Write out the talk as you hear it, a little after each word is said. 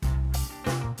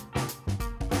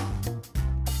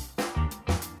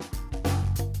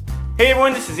Hey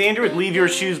everyone, this is Andrew with Leave Your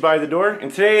Shoes by the Door,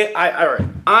 and today,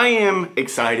 I am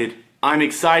excited. I'm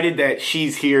excited that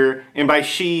she's here, and by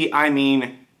she, I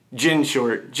mean Jen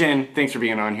Short. Jen, thanks for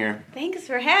being on here. Thanks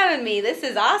for having me. This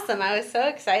is awesome. I was so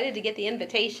excited to get the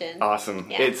invitation. Awesome.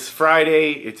 Yeah. It's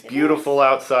Friday, it's beautiful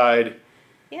outside.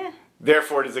 Yeah.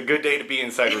 Therefore, it is a good day to be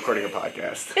inside recording a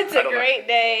podcast. It's a great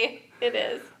day. It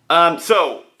is.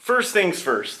 So, first things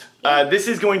first. This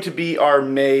is going to be our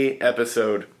May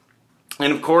episode.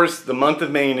 And of course, the month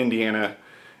of May in Indiana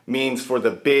means for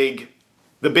the big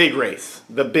race,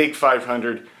 the big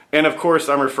 500. And of course,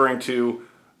 I'm referring to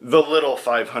the little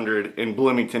 500 in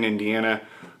Bloomington, Indiana,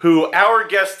 who our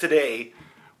guest today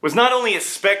was not only a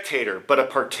spectator, but a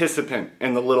participant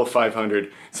in the little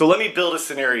 500. So let me build a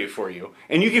scenario for you.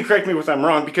 And you can correct me if I'm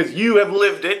wrong, because you have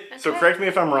lived it. Okay. So correct me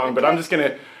if I'm wrong, but I'm just going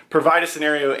to provide a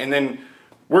scenario, and then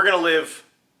we're going to live,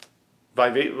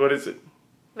 what is it?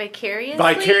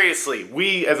 Vicariously.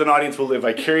 We, as an audience, will live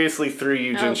vicariously through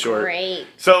you, Jen Short. Great.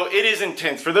 So it is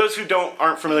intense. For those who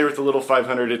aren't familiar with the Little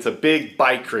 500, it's a big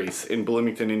bike race in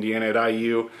Bloomington, Indiana at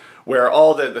IU, where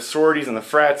all the sororities and the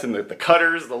frats and the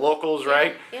cutters, the locals,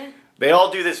 right? Yeah. They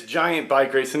all do this giant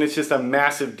bike race, and it's just a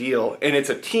massive deal. And it's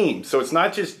a team. So it's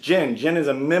not just Jen. Jen is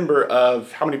a member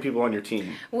of how many people on your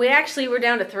team? We actually were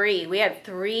down to 3. We had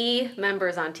 3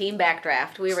 members on Team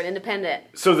Backdraft. We were independent.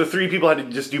 So the 3 people had to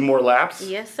just do more laps?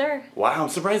 Yes, sir. Wow, I'm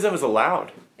surprised that was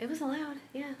allowed. It was allowed,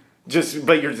 yeah.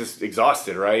 But you're just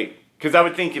exhausted, right? Because I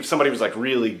would think if somebody was like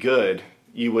really good,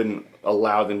 you wouldn't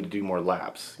allow them to do more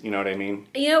laps. You know what I mean?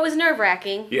 You know, it was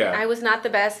nerve-wracking. Yeah. I was not the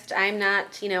best. I'm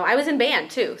not, I was in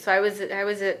band too. So I was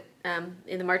at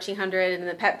in the marching 100 and in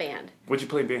the pep band. What'd you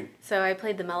play in band? So I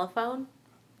played the mellophone.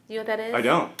 You know what that is? I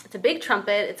don't. It's a big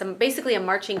trumpet. It's basically a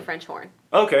marching French horn.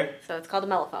 Okay. So it's called a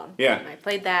mellophone. Yeah. And I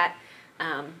played that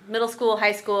middle school,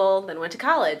 high school, then went to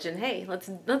college. And hey, let's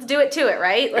do it to it,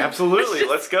 right? Absolutely.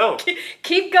 Let's go.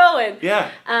 Keep going.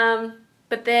 Yeah.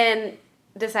 But then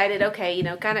decided, okay,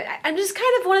 I'm just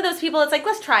kind of one of those people that's like,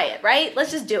 let's try it, right?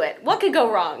 Let's just do it. What could go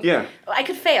wrong? Yeah. I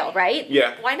could fail, right?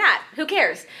 Yeah. Why not? Who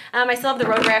cares? I still have the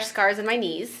road rash scars in my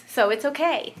knees, so it's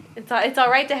okay. It's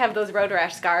all right to have those road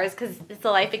rash scars because it's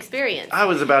a life experience. I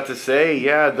was about to say,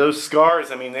 yeah, those scars,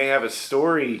 I mean, they have a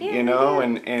story,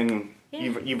 and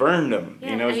you've earned them,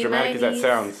 as dramatic as that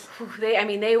sounds.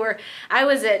 I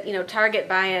was at, Target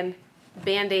buying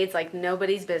Band-Aids like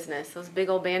nobody's business. Those big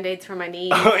old Band-Aids for my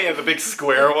knees. Oh, yeah, the big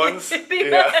square ones. Yeah.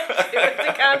 It was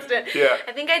a constant. Yeah.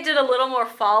 I think I did a little more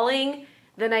falling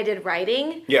than I did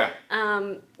riding. Yeah.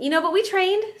 But we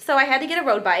trained, so I had to get a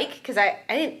road bike because I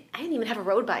didn't even have a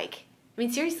road bike. I mean,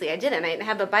 seriously, I didn't. I didn't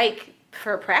have a bike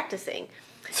for practicing.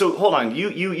 So, hold on.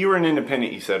 You were an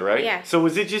independent, you said, right? Yeah. So,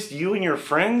 was it just you and your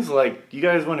friends? Like, you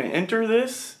guys want to enter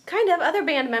this? Kind of. Other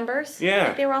band members. Yeah.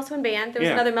 Like they were also in band. There was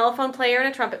another mellophone player and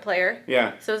a trumpet player.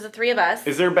 Yeah. So it was the 3 of us.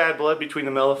 Is there bad blood between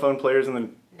the mellophone players and the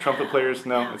trumpet players?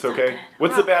 No, it's okay.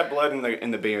 What's the bad blood in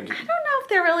the band? I don't know if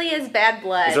there really is bad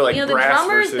blood. Is there like the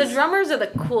drummers are the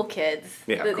cool kids.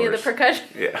 Yeah, the percussion.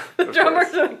 Yeah. The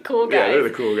drummers are the cool guys. Yeah, they're the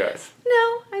cool guys.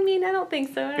 No, I don't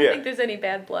think so. I don't think there's any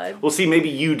bad blood. Well, see, maybe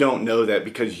you don't know that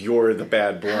because you're the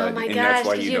bad blood. Oh my and gosh, that's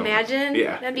why could you you don't. imagine?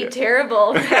 Yeah. That'd be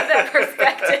terrible to have that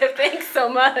perspective. Thanks so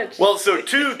much. Well, so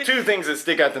two things that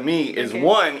stick out to me is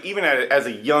one, even as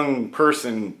a young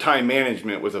person, time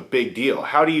management was a big deal.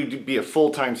 How do you be a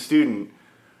full-time student,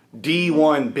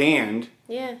 D1 band,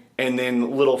 and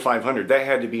then Little 500? That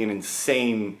had to be an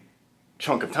insane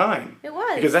chunk of time. It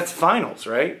was. Because that's finals,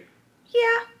 right?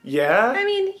 Yeah. Yeah? I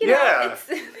mean,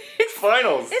 it's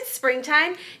finals. It's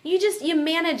springtime. You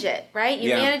manage it, right?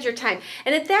 You manage your time.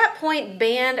 And at that point,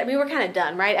 band, we're kind of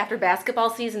done, right? After basketball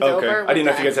season's over. I didn't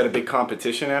know if you guys had a big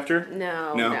competition after.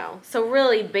 No. So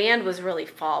really, band was really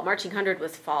fall. Marching 100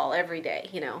 was fall every day,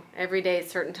 Every day at a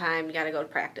certain time, you got to go to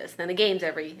practice. Then the games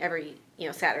every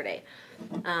Saturday.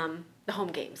 The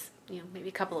home games, maybe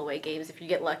a couple away games if you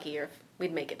get lucky, or if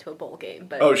we'd make it to a bowl game.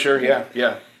 But oh, sure,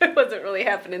 yeah. It wasn't really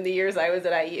happening the years I was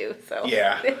at IU. So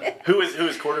yeah, who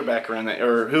was quarterback around that,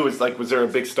 or who was was there a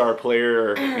big star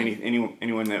player or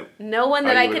anyone that? No one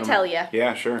that I could tell you.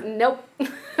 Yeah, sure. Nope. All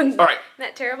right. Isn't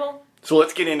that terrible? So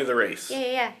let's get into the race.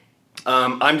 Yeah.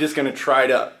 I'm just gonna try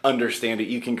to understand it.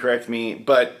 You can correct me,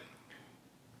 but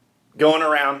going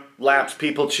around laps,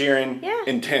 people cheering,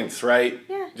 intense, right?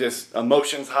 Yeah. Just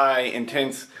emotions high,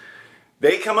 intense.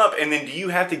 They come up, and then do you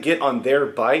have to get on their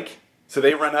bike So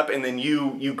they run up and then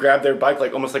you grab their bike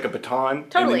like almost like a baton.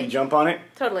 Totally. And then you jump on it.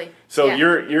 Totally. So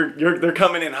yeah. they're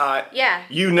coming in hot. Yeah.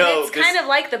 You know. And it's kind of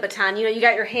like the baton. You know, you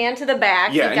got your hand to the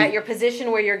back. Yeah, You've got your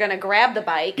position where you're going to grab the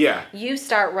bike. Yeah. You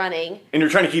start running. And you're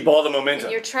trying to keep all the momentum.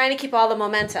 And you're trying to keep all the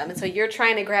momentum. And so you're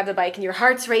trying to grab the bike and your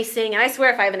heart's racing. And I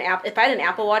swear if I had an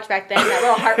Apple Watch back then, that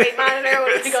little heart rate monitor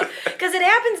would go. Because it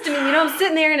happens to me. You know, I'm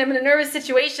sitting there and I'm in a nervous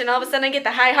situation. All of a sudden I get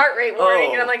the high heart rate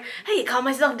warning. And I'm like, hey, calm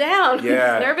myself down.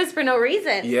 Yeah. I'm nervous for no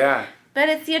reason. Yeah. But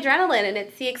it's the adrenaline and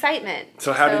it's the excitement.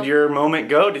 So how did your moment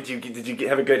go? Did you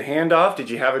have a good handoff? Did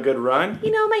you have a good run?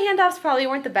 You know, my handoffs probably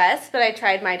weren't the best, but I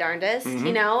tried my darndest. Mm-hmm.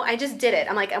 You know, I just did it.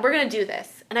 I'm like, we're going to do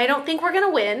this. And I don't think we're going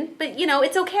to win, but, you know,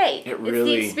 it's okay. It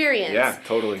really, it's the experience. Yeah,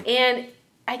 totally. And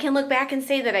I can look back and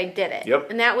say that I did it.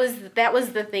 Yep. And that was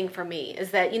the thing for me,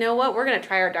 is that, you know what, we're going to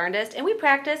try our darndest. And we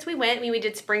practiced. We went. I mean, we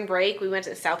did spring break. We went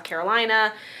to South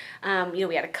Carolina. You know,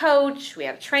 we had a coach. We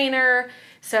had a trainer.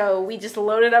 So we just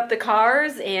loaded up the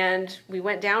cars and we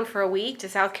went down for a week to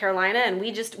South Carolina and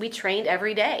we trained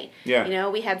every day. Yeah. You know,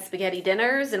 we had spaghetti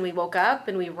dinners and we woke up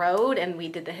and we rode and we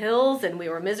did the hills and we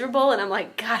were miserable and I'm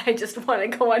like, God, I just want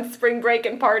to go on spring break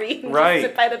and party and Right. just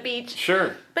sit by the beach.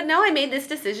 Sure. But no, I made this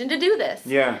decision to do this.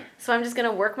 Yeah. So I'm just going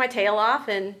to work my tail off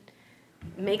and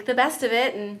make the best of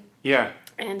it and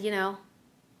you know,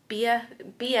 be a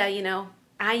you know,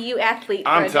 IU athlete.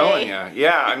 I'm telling you,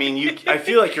 yeah. I mean, I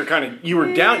feel like you were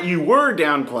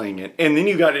downplaying it, and then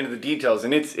you got into the details,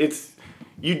 and it's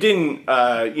you didn't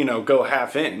go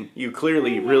half in. You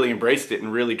clearly really embraced it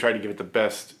and really tried to give it the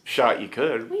best shot you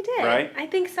could. We did, right? I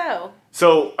think so.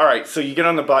 So, all right. So you get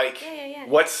on the bike. Yeah.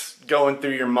 What's going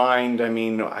through your mind? I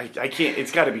mean, I can't.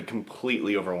 It's got to be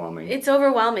completely overwhelming. It's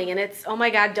overwhelming, and it's, oh my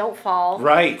God, don't fall.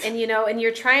 Right. And you know, and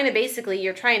you're trying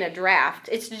to draft.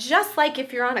 It's just like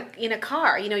if you're in a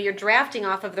car. You know, you're drafting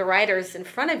off of the riders in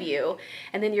front of you,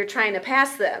 and then you're trying to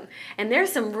pass them. And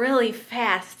there's some really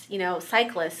fast, you know,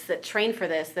 cyclists that train for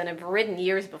this that have ridden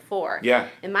years before. Yeah.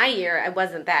 In my year, I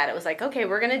wasn't that. It was like, okay,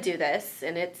 we're gonna do this,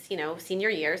 and it's, you know, senior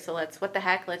year, so let's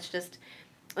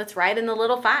ride in the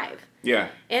little 5. Yeah.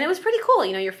 And it was pretty cool.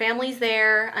 You know, your family's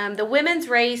there. The women's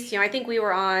race, you know, I think we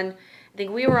were on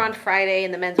Friday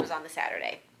and the men's was on the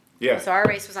Saturday. Yeah. So our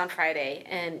race was on Friday,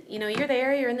 and you know, you're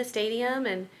there, you're in the stadium,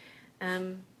 and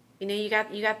you know, you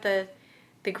got the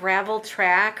gravel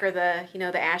track or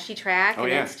the ashy track, and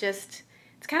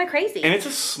it's kind of crazy. And it's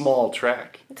a small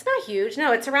track. It's not huge.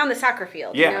 No, it's around the soccer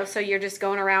field. Yeah. You know, so you're just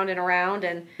going around and around,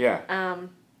 and yeah.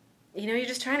 You know, you're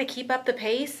just trying to keep up the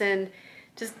pace and.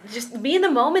 Just be in the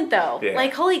moment, though. Yeah.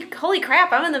 Like, holy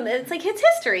crap, I'm in the. It's like, it's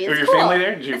history. It's Were your cool. family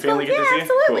there? Did your family get to see? Yeah,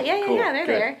 absolutely. Cool. Yeah, they're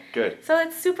Good. there. Good. So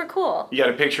it's super cool. You got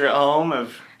a picture at home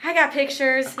of. I got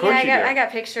pictures. Of course I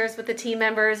got pictures with the team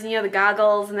members, and you know, the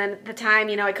goggles, and then at the time,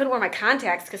 you know, I couldn't wear my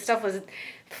contacts because stuff was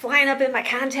flying up in my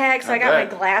contacts. So I got my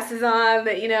glasses on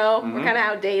that, you know, were kind of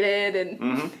outdated.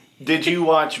 And Did you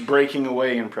watch Breaking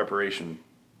Away in preparation?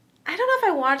 I don't know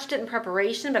if I watched it in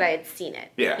preparation, but I had seen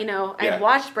it. Yeah. You know, I had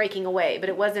watched Breaking Away, but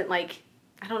it wasn't like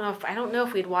I don't know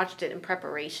if we'd watched it in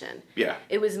preparation. Yeah.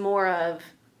 It was more of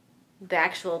the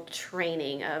actual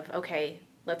training of, okay,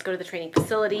 let's go to the training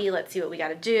facility, let's see what we got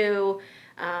to do.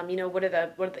 You know, what are the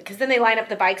because then they line up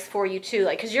the bikes for you too,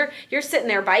 like because you're sitting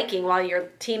there biking while your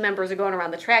team members are going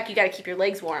around the track. You got to keep your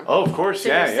legs warm. Oh, of course, so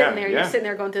yeah, you're sitting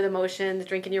there going through the motions,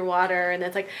 drinking your water, and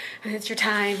it's like it's your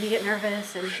time. You get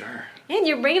nervous, and sure. And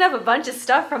you're bringing up a bunch of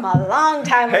stuff from a long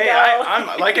time ago. Hey,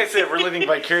 I'm like I said, we're living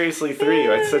vicariously through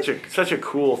you. It's such a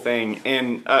cool thing,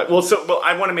 and I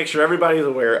want to make sure everybody's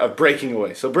aware of Breaking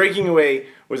Away. So Breaking Away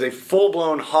was a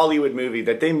full-blown Hollywood movie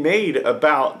that they made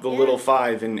about the Little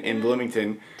Five in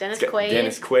Bloomington. Dennis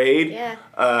Quaid.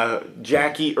 Yeah.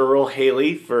 Jackie Earl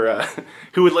Haley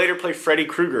who would later play Freddy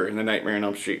Krueger in the Nightmare on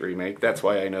Elm Street remake. That's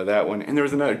why I know that one. And there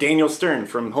was another, Daniel Stern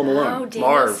from Home Alone. Oh,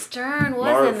 Daniel Stern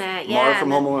was in that. Yeah. Marv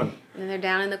from Home Alone. And they're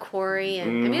down in the quarry, and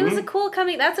I mean, it was a cool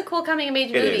coming of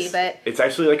age movie, but it's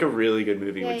actually like a really good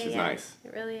movie, which is nice.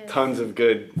 It really is. Tons of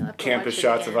good campus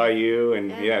shots of IU, and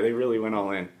they really went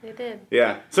all in. They did.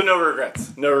 Yeah. So no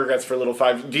regrets for Little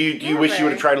Five. Do you wish you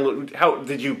would have tried to? How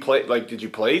did you play? Like, did you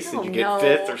place? Did you get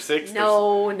 5th or 6th?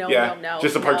 No.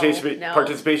 Just a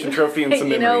participation trophy and some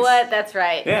memories. You know what? That's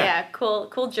right. Yeah.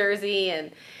 Cool jersey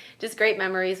and just great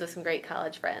memories with some great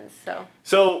college friends.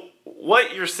 So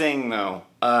what you're saying though,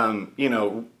 you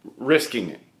know, risking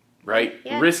it, right?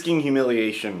 Yeah. Risking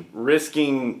humiliation,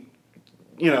 risking,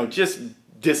 you know, just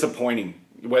disappointing,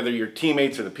 whether your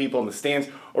teammates or the people in the stands,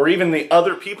 or even the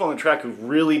other people on the track who've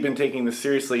really been taking this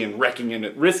seriously and wrecking in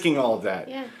it, risking all of that.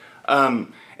 Yeah.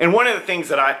 And one of the things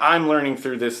that I'm learning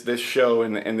through this show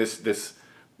and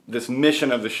this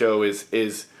mission of the show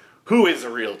is who is a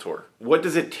realtor? What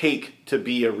does it take to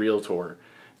be a realtor?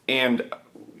 And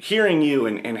hearing you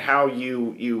and how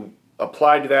you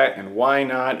applied to that and why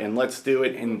not and let's do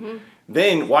it and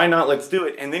then why not let's do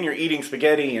it and then you're eating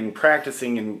spaghetti and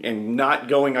practicing and not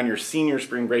going on your senior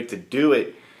spring break to do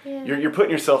it. Yeah. You're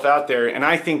putting yourself out there, and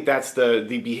I think that's the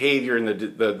behavior and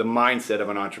the mindset of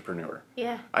an entrepreneur.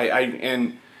 Yeah.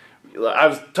 I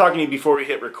was talking to you before we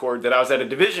hit record that I was at a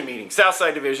division meeting,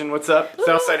 Southside Division. What's up? Woo-hoo!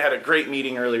 Southside had a great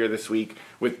meeting earlier this week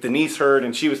with Denise Hurd,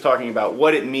 and she was talking about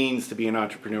what it means to be an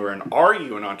entrepreneur, and are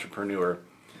you an entrepreneur?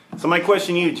 So my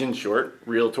question to you, Jen Short,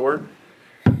 realtor,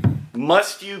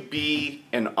 must you be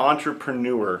an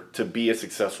entrepreneur to be a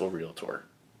successful realtor?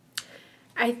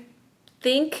 I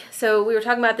think so. We were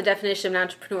talking about the definition of an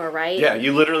entrepreneur, right? Yeah,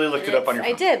 you literally looked it up on your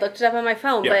phone. I did, looked it up on my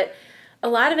phone, yeah. But a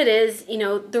lot of it is,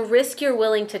 the risk you're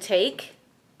willing to take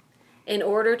in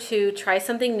order to try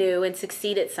something new and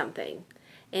succeed at something.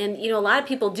 And, a lot of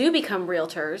people do become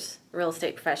realtors, real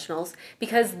estate professionals,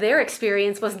 because their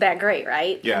experience wasn't that great,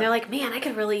 right? Yeah. And they're like, man, I'd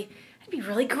be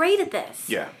really great at this.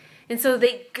 Yeah. And so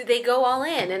they go all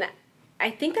in, and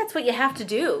I think that's what you have to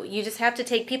do. You just have to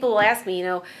take, people will ask me,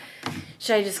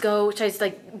 should I just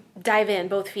dive in,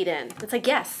 both feet in? It's like,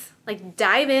 yes,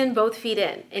 dive in, both feet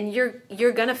in. And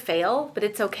you're going to fail, but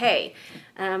it's okay.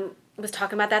 I was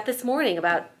talking about that this morning,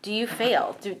 about do you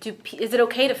fail? Is it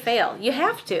okay to fail? You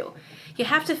have to. You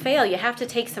have to fail. You have to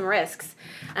take some risks.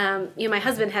 My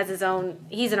husband has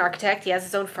he's an architect, he has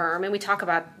his own firm, and we talk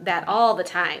about that all the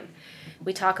time.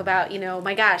 We talk about,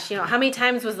 my gosh, how many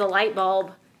times was the light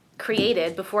bulb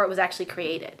created before it was actually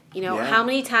created? How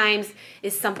many times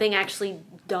is something actually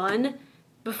done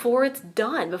before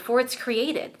it's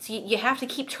created? So you have to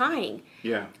keep trying.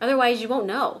 Yeah. Otherwise you won't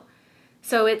know.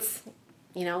 So it's,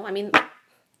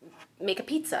 make a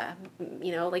pizza,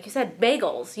 like you said,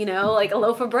 bagels, like a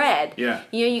loaf of bread. Yeah.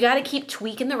 You got to keep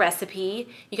tweaking the recipe.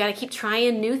 You got to keep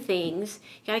trying new things.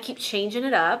 You got to keep changing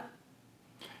it up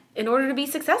in order to be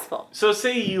successful. So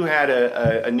say you had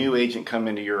a new agent come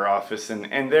into your office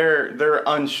and they're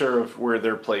unsure of where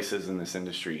their place is in this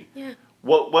industry. Yeah.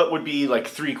 What would be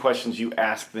 3 questions you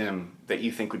ask them that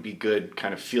you think would be good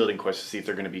kind of fielding questions to see if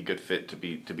they're going to be a good fit to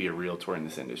be a realtor in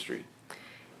this industry?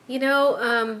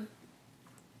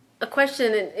 A question,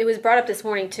 and it was brought up this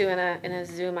morning too in a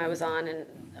Zoom I was on, and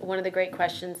one of the great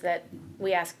questions that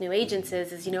we ask new agents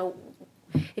is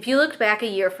if you looked back a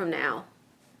year from now,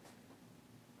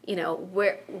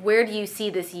 where do you see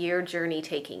this year journey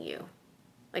taking you?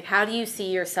 How do you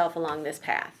see yourself along this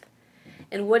path?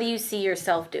 And what do you see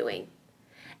yourself doing?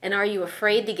 And are you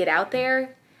afraid to get out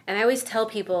there? And I always tell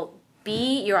people,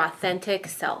 be your authentic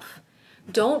self.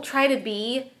 Don't try to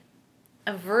be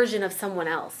a version of someone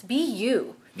else. Be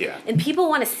you. Yeah. And people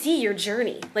want to see your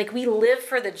journey. We live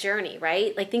for the journey,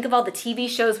 right? Think of all the TV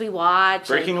shows we watch.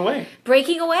 Breaking Away.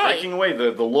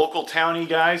 The local townie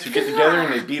guys who get together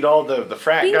and they beat all the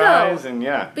frat Bingo. guys and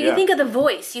yeah. But you think of The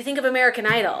Voice. You think of American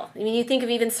Idol. You think of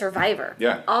even Survivor.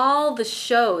 Yeah. All the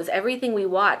shows, everything we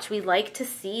watch, we like to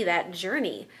see that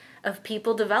journey of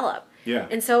people develop. Yeah.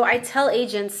 And so I tell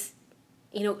agents,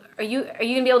 are you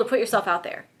going to be able to put yourself out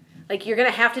there? You're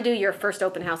going to have to do your first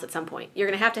open house at some point. You're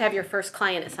going to have your first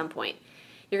client at some point.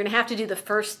 You're going to have to do the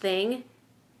first thing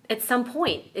at some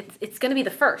point. It's going to be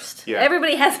the first. Yeah.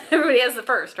 Everybody has the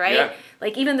first, right? Yeah.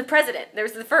 Even the president,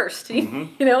 there's the first.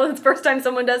 Mm-hmm. It's the first time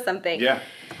someone does something. Yeah.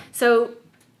 So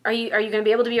are you going to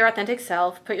be able to be your authentic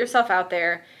self, put yourself out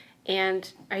there,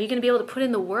 and are you going to be able to put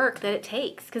in the work that it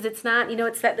takes? Because it's not,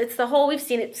 it's the whole, we've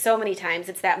seen it so many times,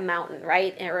 it's that mountain,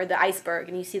 right? Or the iceberg,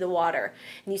 and you see the water,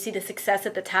 and you see the success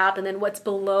at the top, and then what's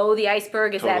below the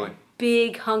iceberg is that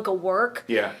big hunk of work.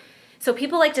 Yeah. So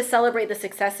people like to celebrate the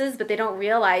successes, but they don't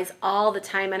realize all the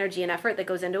time, energy, and effort that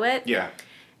goes into it. Yeah.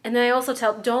 And then I also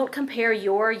don't compare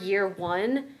your year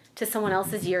 1 to someone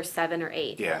else's year 7 or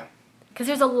 8. Yeah. Because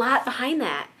there's a lot behind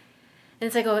that. And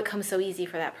it's it comes so easy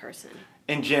for that person.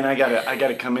 And Jen, I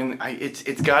gotta come in.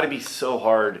 It's got to be so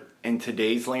hard in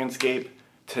today's landscape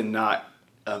to not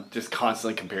just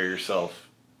constantly compare yourself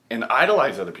and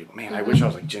idolize other people. Man, I wish I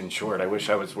was like Jen Short. I wish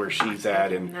I was where she's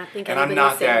at, and I'm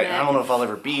not that. I don't know if I'll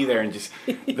ever be there. And just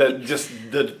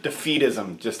the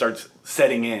defeatism just starts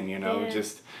setting in. Yeah.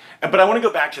 But I want to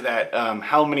go back to that.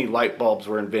 How many light bulbs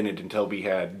were invented until we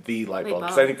had the light bulb?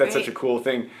 Because I think that's such a cool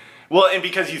thing. Well, and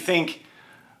because you think.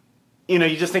 You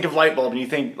just think of light bulb and you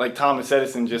think Thomas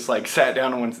Edison just sat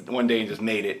down one day and just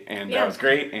made it, and that was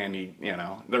great, and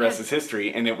the rest is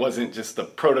history. And it wasn't just the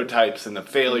prototypes and the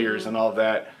failures and all of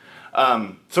that.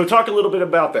 So talk a little bit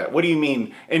about that. What do you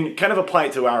mean? And kind of apply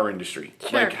it to our industry.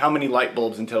 Sure. How many light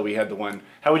bulbs until we had the one?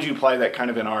 How would you apply that kind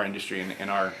of in our industry and in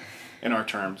our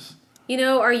terms?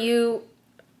 Are you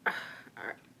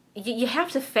you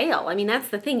have to fail. I mean, that's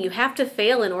the thing. You have to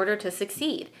fail in order to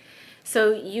succeed.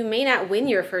 So you may not win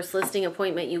your first listing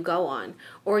appointment you go on,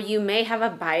 or you may have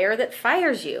a buyer that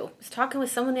fires you. I was talking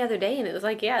with someone the other day, and it was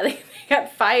like, yeah, they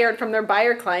got fired from their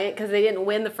buyer client because they didn't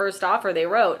win the first offer they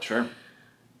wrote. Sure.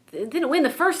 They didn't win the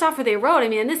first offer they wrote. I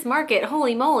mean, in this market,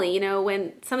 holy moly,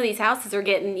 when some of these houses are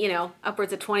getting,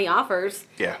 upwards of 20 offers,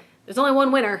 Yeah. there's only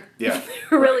one winner. Yeah.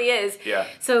 There really is. Yeah.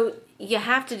 So you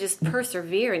have to just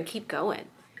persevere and keep going.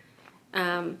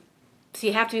 So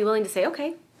you have to be willing to say,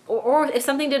 okay, or if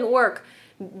something didn't work,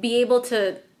 be able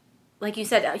to, like you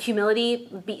said, humility,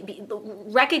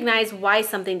 recognize why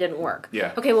something didn't work.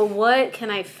 Yeah. Okay, well, what can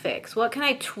I fix? What can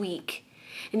I tweak?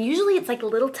 And usually it's like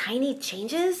little tiny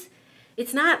changes.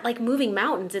 It's not like moving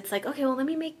mountains. It's like, okay, well, let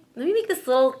me make this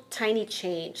little tiny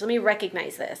change. Let me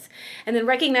recognize this. And then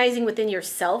recognizing within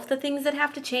yourself the things that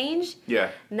have to change.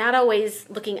 Yeah. Not always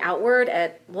looking outward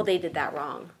at, well, they did that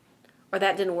wrong. Or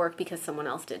that didn't work because someone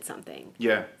else did something.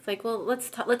 Yeah. It's like, well,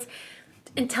 let's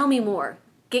and tell me more.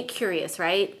 Get curious,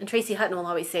 right? And Tracy Hutton will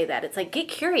always say that. It's like, get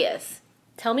curious.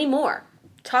 Tell me more.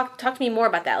 Talk to me more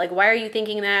about that. Like, why are you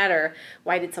thinking that? Or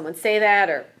why did someone say that?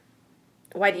 Or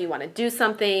why do you want to do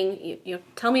something? You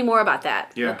tell me more about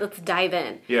that. Yeah. Let's dive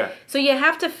in. Yeah. So you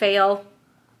have to fail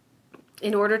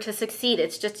in order to succeed.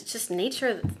 It's just nature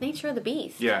of the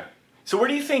beast. Yeah. So where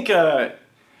do you think, and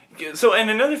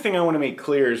another thing I want to make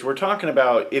clear is we're talking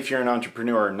about if you're an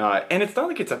entrepreneur or not. And it's not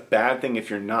like it's a bad thing if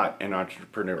you're not an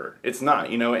entrepreneur. It's not,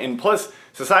 and plus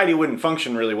society wouldn't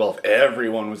function really well if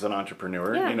everyone was an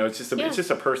entrepreneur. Yeah. It's just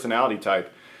a personality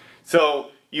type.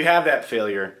 So you have that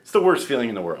failure. It's the worst feeling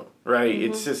in the world, right?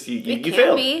 Mm-hmm. It's just, you can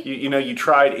failed. be. You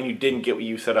tried and you didn't get what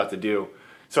you set out to do.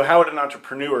 So how would an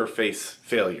entrepreneur face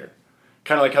failure?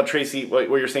 Kind of like how Tracy, what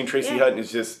you're saying, Tracy Hutton is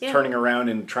just turning around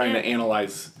and trying to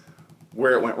analyze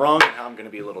where it went wrong and how I'm going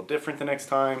to be a little different the next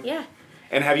time. Yeah.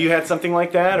 And have you had something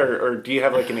like that, or do you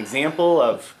have like an example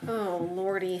of? Oh,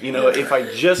 Lordy. If I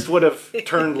just would have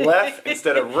turned left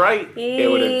instead of right,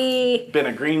 it would have been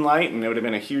a green light and it would have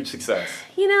been a huge success.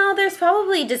 There's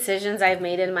probably decisions I've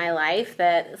made in my life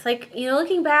that it's like,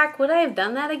 looking back, would I have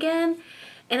done that again?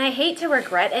 And I hate to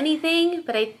regret anything,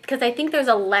 but because I think there's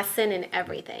a lesson in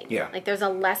everything. Yeah. Like there's a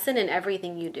lesson in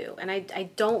everything you do. And I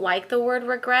don't like the word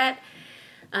regret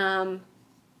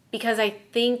because I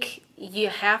think you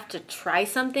have to try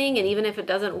something, and even if it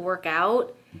doesn't work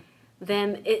out,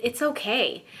 then it's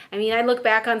okay. I mean, I look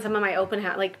back on some of my open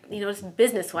house, just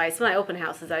business-wise, some of my open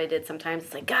houses that I did sometimes,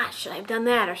 it's like, gosh, should I have done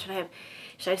that? Or should I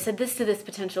have said this to this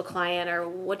potential client? Or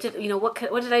what did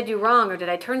I do wrong? Or did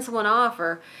I turn someone off?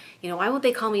 Or, why won't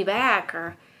they call me back?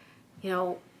 Or,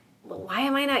 why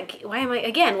am I not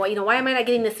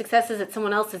getting the successes that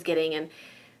someone else is getting? And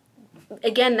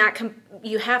again,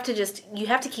 you have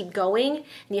to keep going,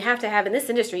 and you have to have, in this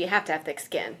industry, you have to have thick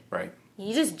skin. Right.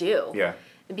 You just do. Yeah.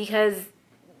 Because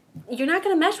you're not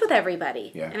going to mesh with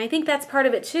everybody. Yeah. And I think that's part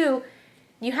of it too.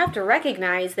 You have to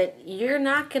recognize that you're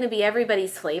not going to be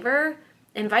everybody's flavor,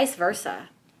 and vice versa.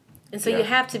 And so you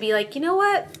have to be like, you know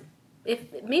what?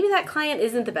 If maybe that client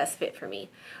isn't the best fit for me,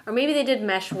 or maybe they did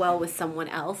mesh well with someone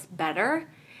else better,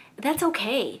 that's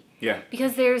okay. Yeah.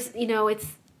 Because there's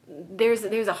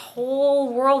a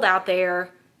whole world out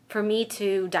there for me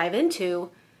to dive into.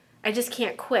 I just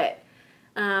can't quit.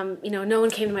 No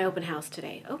one came to my open house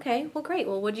today. Okay, well, great.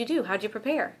 Well, what'd you do? How'd you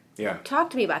prepare? Yeah. Talk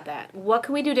to me about that. What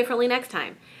can we do differently next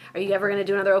time? Are you ever going to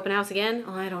do another open house again?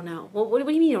 Oh, I don't know. Well, what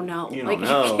do you mean you don't know? You don't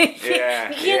know. You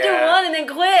can't do one and then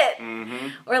quit. Mm-hmm.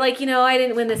 Or I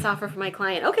didn't win this offer for my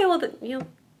client. Okay, well,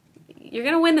 you're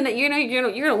going to win you're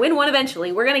going to win one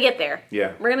eventually. We're going to get there.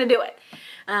 Yeah. We're going to do it.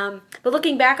 But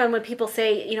looking back on when people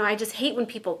say, I just hate when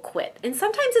people quit. And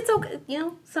sometimes it's okay,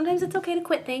 sometimes it's okay to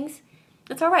quit things.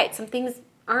 It's all right. Some things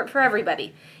aren't for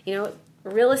everybody.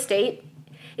 Real estate,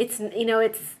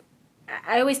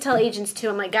 I always tell agents too,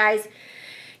 I'm like, guys,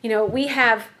 we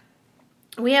have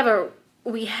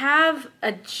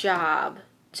a job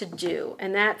to do,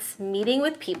 and that's meeting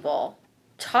with people,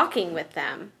 talking with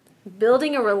them,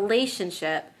 building a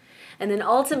relationship, and then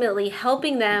ultimately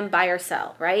helping them buy or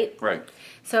sell, right? Right.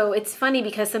 So it's funny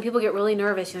because some people get really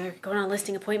nervous. They're going on a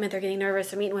listing appointment, they're getting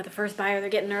nervous, they're meeting with the first buyer, they're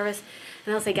getting nervous.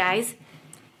 And I'll say, guys,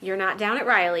 you're not down at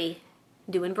Riley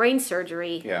doing brain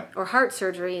surgery or heart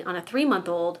surgery on a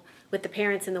 3-month-old with the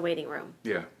parents in the waiting room.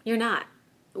 Yeah. You're not.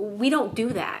 We don't do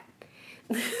that.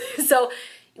 So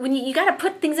when you got to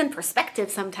put things in perspective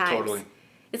sometimes. Totally.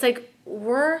 It's like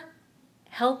we're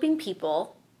helping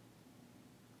people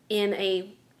in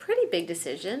a pretty big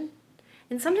decision.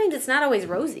 And sometimes it's not always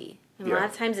rosy. And a lot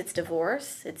of times it's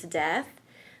divorce, it's death.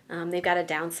 They've got to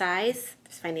downsize.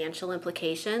 There's financial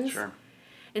implications. Sure.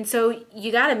 And so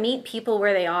you got to meet people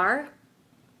where they are,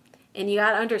 and you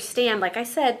got to understand, like I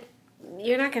said,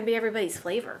 you're not going to be everybody's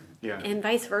flavor. Yeah. And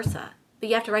vice versa. But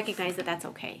you have to recognize that that's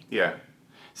okay. Yeah.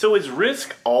 So is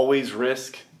risk always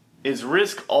risk? Is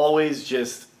risk always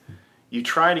just you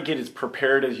try to get as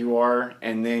prepared as you are,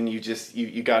 and then you just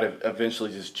you got to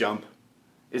eventually just jump?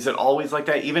 Is it always like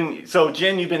that? Even so,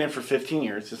 Jen, you've been in for 15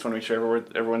 years. Just want to make sure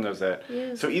everyone knows that.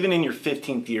 Yeah. So even in your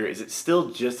 15th year, is it still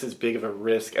just as big of a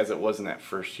risk as it was in that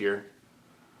first year?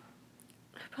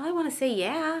 I probably want to say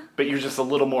yeah. But you're just a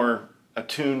little more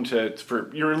attuned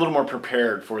you're a little more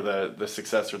prepared for the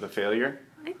success or the failure.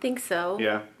 I think so.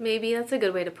 Yeah. Maybe that's a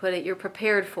good way to put it. You're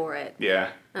prepared for it.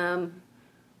 Yeah.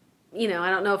 You know, I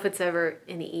don't know if it's ever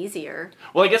any easier.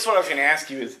 Well, I guess what I was going to ask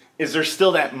you is there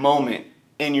still that moment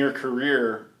in your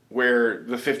career where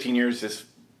the 15 years just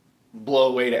blow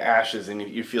away to ashes and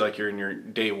you feel like you're in your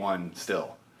day one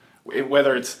still?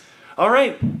 Whether it's, all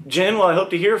right, Jen, well, I hope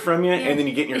to hear from you. Yeah. And then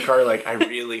you get in your car like, I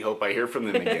really hope I hear from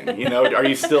them again. You know, are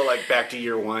you still like back to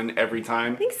year one every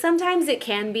time? I think sometimes it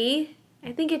can be.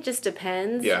 I think it just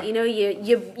depends. Yeah. You know,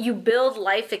 you build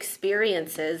life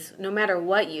experiences no matter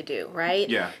what you do, right?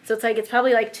 Yeah. So it's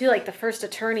probably like the first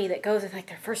attorney that goes with like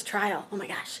their first trial. Oh my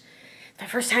gosh. It's my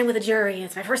first time with a jury.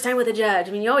 It's my first time with a judge.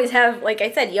 I mean, you always have, like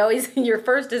I said, your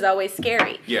first is always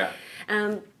scary. Yeah.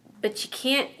 But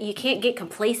you can't get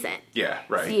complacent. Yeah,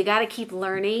 right. So you got to keep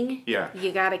learning. Yeah.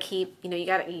 You got to keep, you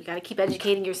got to keep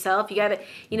educating yourself. You got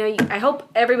to, I hope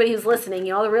everybody who's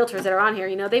listening, all the realtors that are on here,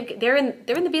 they're in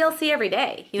the BLC every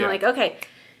day. Yeah. Like, okay,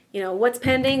 what's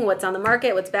pending, what's on the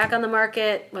market, what's back on the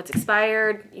market, what's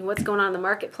expired, what's going on in the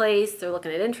marketplace. They're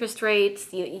looking at interest rates.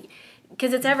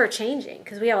 Because it's ever changing.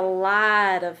 Because we have a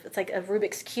lot of, it's like a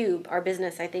Rubik's Cube. Our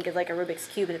business, I think, is like a Rubik's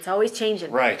Cube, and it's always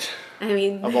changing. Right. I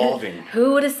mean, evolving.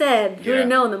 Who would have said, who would Yeah. have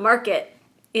known the market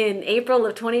in April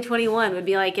of 2021 would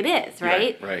be like it is,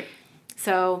 right? Yeah, right.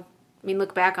 So, I mean,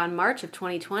 look back on March of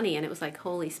 2020, and it was like,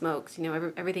 holy smokes,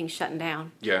 everything's shutting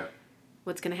down. Yeah.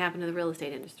 What's going to happen to the real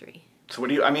estate industry? So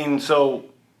so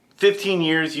 15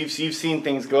 years, you've seen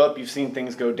things go up, you've seen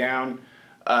things go down.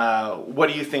 What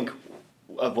do you think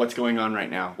of what's going on right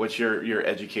now? What's your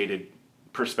educated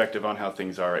perspective on how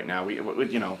things are right now?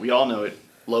 We all know it,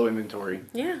 low inventory.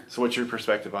 Yeah. So what's your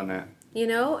perspective on that?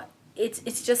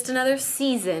 It's just another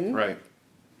season Right.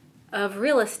 of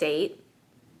real estate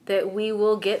that we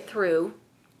will get through.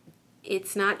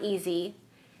 It's not easy,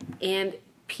 and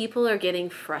people are getting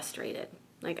frustrated.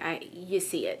 You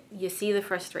see it. You see the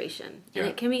frustration, and Yeah.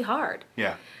 it can be hard.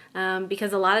 Yeah.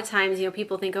 Because a lot of times,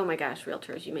 people think, oh my gosh,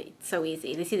 realtors, you make it so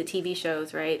easy. They see the TV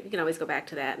shows, right? You can always go back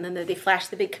to that. And then they flash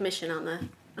the big commission on the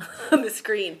on the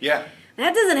screen. Yeah.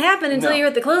 That doesn't happen until No. you're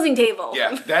at the closing table.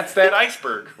 Yeah, that's that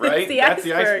iceberg, right? It's the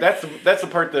iceberg. That's the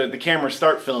part the cameras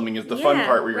start filming is the fun Yeah,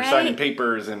 part where you're right. signing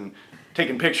papers and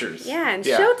taking pictures. Yeah, and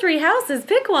show 3 houses,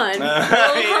 pick one. Lo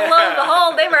and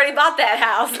behold, they've already bought that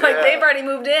house. Yeah. They've already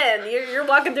moved in. You're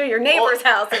walking through your neighbor's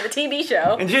house in the TV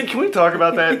show. And Jen, can we talk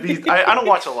about that? I don't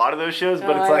watch a lot of those shows,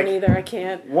 but it's I like don't either. I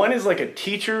can't. one is like a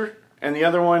teacher and the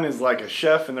other one is like a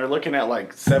chef, and they're looking at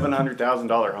like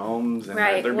 $700,000 homes. And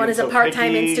Right. they're One being is a so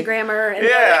part-time picky. Instagrammer, and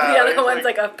Yeah, the other it's one's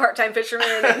like a part-time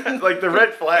fisherman. Like the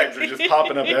red flags are just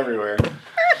popping up everywhere.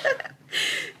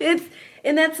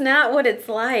 And that's not what it's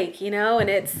like,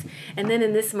 and then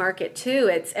in this market too,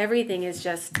 everything is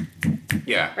just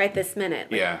Yeah. right this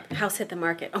minute. Like, Yeah. house hit the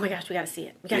market. Oh my gosh, we got to see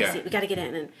it. We got to Yeah. see it. We got to get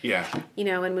in. And Yeah.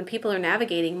 and when people are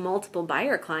navigating multiple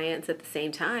buyer clients at the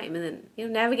same time, and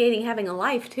then navigating having a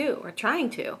life too, or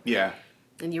trying to, Yeah.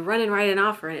 and you run and write an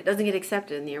offer and it doesn't get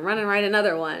accepted, and you run and write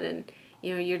another one, and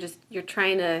you're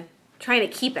trying to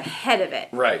keep ahead of it.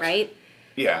 Right.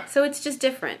 Yeah. So it's just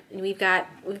different, and we've got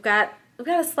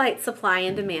a slight supply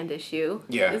and demand issue,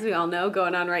 Yeah. as we all know,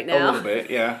 going on right A now. little bit,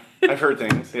 yeah. I've heard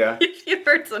things, yeah. You've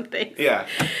heard some things. Yeah.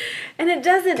 And it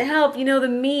doesn't help, the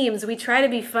memes. We try to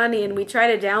be funny and we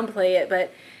try to downplay it,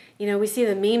 but we see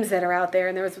the memes that are out there.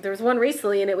 And there was one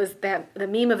recently, and it was the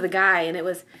meme of the guy, and it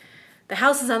was the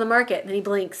house is on the market, and then he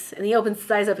blinks and he opens his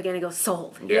eyes up again and goes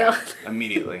sold. Yeah.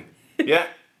 Immediately. Yeah.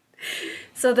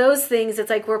 So those things, it's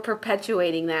like we're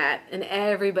perpetuating that, and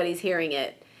everybody's hearing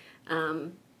it.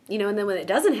 And then when it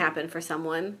doesn't happen for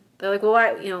someone, they're like, well,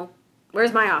 why,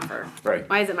 where's my offer? Right.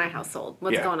 Why isn't my house sold?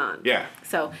 What's Yeah. going on? Yeah.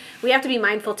 So we have to be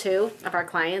mindful, too, of our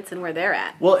clients and where they're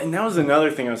at. Well, and that was another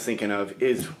thing I was thinking of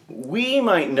is we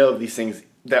might know these things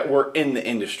that were in the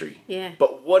industry. Yeah.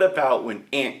 But what about when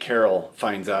Aunt Carol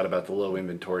finds out about the low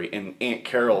inventory and Aunt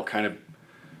Carol kind of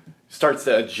starts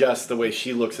to adjust the way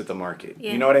she looks at the market?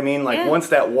 Yeah. You know what I mean? Like Yeah. once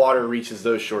that water reaches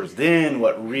those shores, then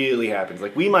what really happens?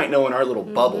 Like we might know in our little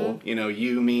bubble,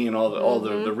 you, me, and all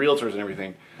the realtors and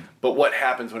everything. But what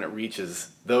happens when it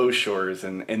reaches those shores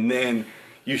and then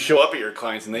you show up at your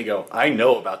clients and they go, I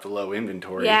know about the low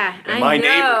inventory. Yeah, and I my know.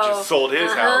 neighbor just sold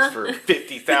his house for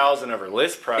 $50,000 over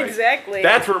list price. Exactly.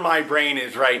 That's where my brain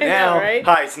is right now. Right?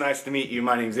 Hi, it's nice to meet you.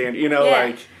 My name's Andrew. You know, Yeah.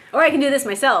 like. Or I can do this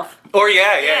myself. Or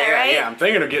right? I'm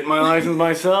thinking of getting my license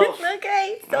myself.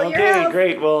 Okay, sell your Okay, house.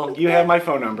 great. Well, you have my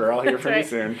phone number. I'll hear from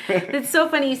That's you soon. It's so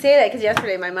funny you say that because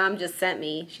yesterday my mom just sent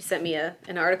me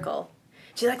an article.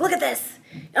 She's like, look at this,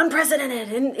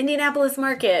 unprecedented in Indianapolis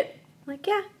market. I'm like,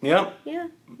 Yep. yeah.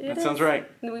 That sounds right.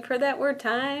 And we've heard that word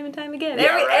time and time again.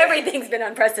 Yeah, right. Everything's been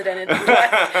unprecedented in the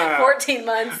last 14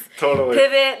 months. Totally.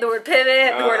 The word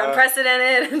pivot, the word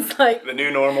unprecedented. It's like The new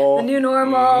normal. the new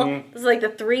normal. It's like the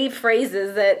three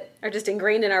phrases that are just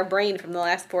ingrained in our brain from the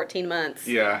last 14 months.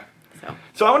 Yeah.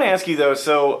 So I want to ask you though.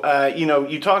 So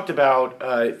you talked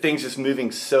about things just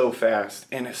moving so fast,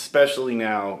 and especially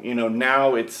now.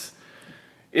 Now it's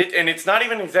not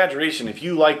even an exaggeration. If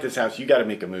you like this house, you got to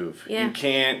make a move. Yeah. You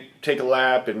can't take a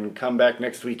lap and come back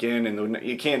next weekend, and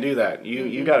you can't do that.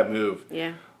 You got to move.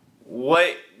 Yeah.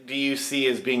 What do you see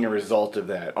as being a result of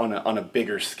that on a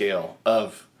bigger scale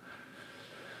of?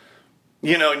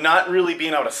 Not really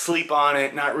being able to sleep on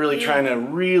it, not really trying to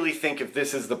really think if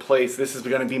this is the place, this is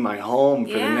going to be my home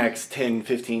for the next 10,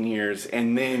 15 years.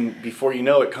 And then before you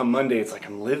know it, come Monday, it's like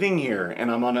I'm living here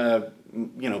and I'm on a,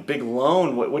 big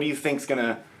loan. What do you think's going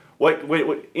to, what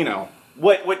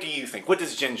do you think? What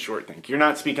does Jen Short think? You're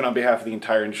not speaking on behalf of the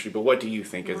entire industry, but what do you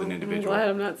think as an individual? I'm glad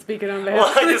I'm not speaking on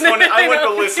behalf Well, I want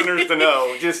the listeners to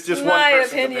know, just one My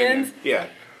person's opinions. opinion. Yeah,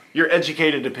 your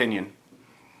educated opinion.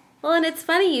 Well, and it's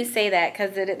funny you say that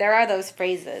because there are those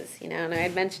phrases, and I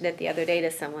had mentioned it the other day to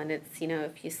someone. It's,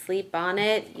 if you sleep on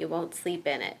it, you won't sleep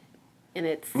in it. And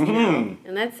it's,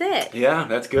 and that's it. Yeah,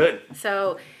 that's good.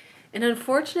 So, and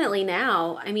unfortunately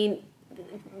now,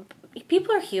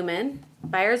 people are human.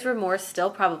 Buyer's remorse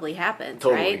still probably happens,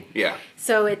 Totally. right? Yeah.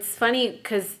 So it's funny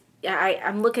because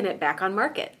I'm looking at back on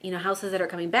market, houses that are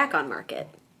coming back on market.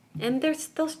 And they're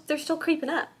still creeping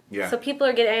up. Yeah. So people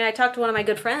are getting, I talked to one of my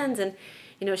good friends and,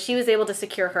 she was able to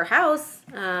secure her house.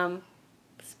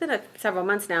 It's been several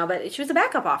months now, but she was a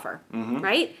backup offer,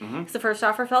 right? Because the first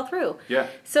offer fell through. Yeah.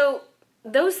 So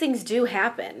those things do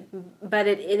happen, but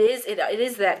it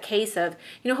is that case of,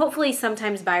 hopefully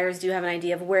sometimes buyers do have an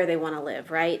idea of where they want to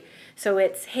live, right? So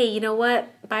it's, hey, you know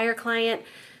what, buyer client,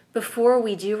 before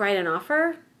we do write an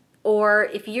offer, or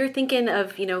if you're thinking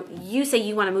of, you say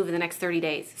you want to move in the next 30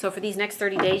 days. So for these next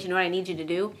 30 days, you know what I need you to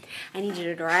do? I need you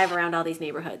to drive around all these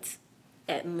neighborhoods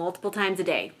at multiple times a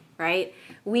day, right?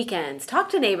 Weekends, talk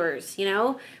to neighbors,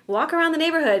 walk around the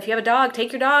neighborhood. If you have a dog,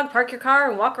 take your dog, park your car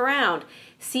and walk around.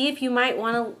 See if you might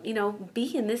want to,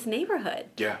 be in this neighborhood.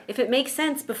 Yeah. If it makes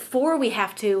sense before we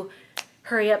have to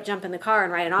hurry up, jump in the car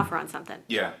and write an offer on something.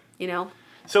 Yeah.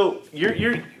 So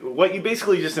you're what you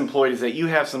basically just employed is that you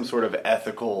have some sort of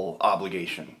ethical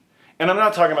obligation. And I'm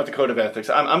not talking about the code of ethics.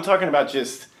 I'm talking about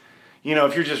just,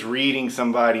 if you're just reading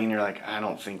somebody and you're like, I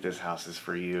don't think this house is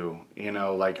for you, I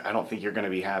don't think you're going to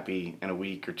be happy in a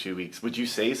week or 2 weeks. Would you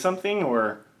say something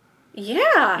or?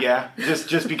 yeah. Yeah,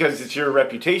 just because it's your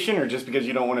reputation or just because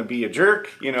you don't want to be a jerk,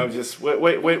 just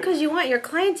wait. Because you want your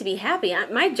client to be happy.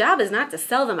 My job is not to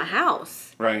sell them a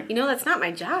house. Right. That's not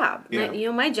my job.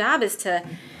 Yeah. My job is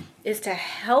to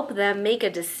help them make a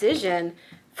decision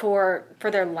for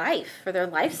their life, for their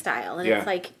lifestyle. And it's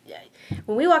like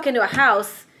when we walk into a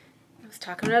house, I was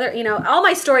talking to another, all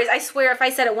my stories, I swear if I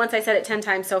said it once, I said it 10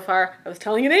 times so far. I was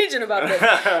telling an agent about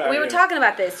this. We were talking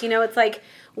about this, it's like,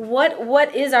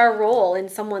 what is our role in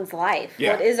someone's life?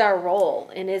 Yeah. What is our role?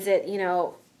 And is it,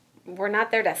 we're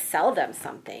not there to sell them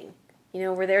something.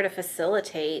 We're there to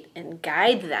facilitate and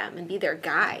guide them and be their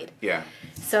guide. Yeah.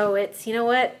 So it's,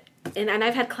 what? And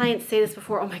I've had clients say this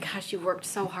before, oh my gosh, you've worked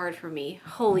so hard for me.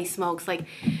 Holy smokes. Like,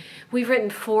 we've written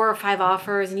 4 or 5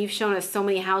 offers and you've shown us so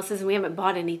many houses and we haven't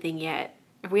bought anything yet.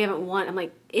 We haven't won. I'm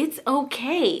like, it's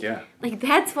okay. Yeah. Like,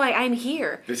 that's why I'm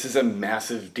here. This is a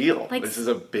massive deal. Like, this is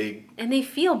a big. And they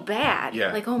feel bad.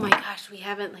 Yeah. Like, oh my gosh, we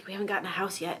haven't gotten a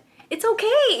house yet. It's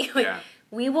okay. Like, Yeah.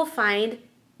 we will find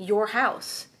your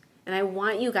house. And I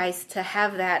want you guys to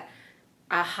have that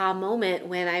aha moment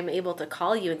when I'm able to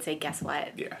call you and say, guess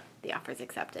what? Yeah. The offer's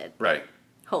accepted. Right.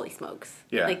 Holy smokes.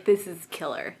 Yeah. Like, this is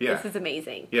killer. Yeah. This is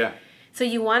amazing. Yeah. So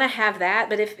you want to have that,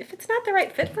 but if it's not the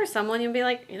right fit for someone, you'll be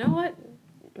like, you know what?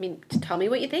 Tell me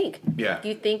what you think. Yeah. Do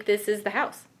you think this is the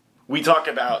house? We talk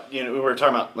about, we were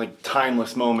talking about like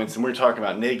timeless moments and we're talking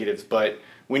about negatives, but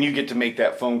when you get to make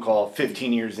that phone call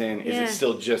 15 years in, is Yeah. it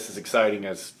still just as exciting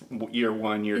as year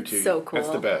 1, year 2? It's so cool. That's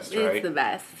the best, right? It's the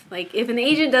best. Like, if an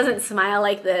agent doesn't smile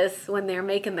like this when they're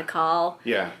making the call,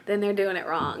 Yeah. then they're doing it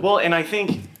wrong. Well, and I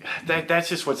think that's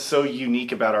just what's so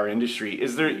unique about our industry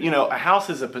is there, a house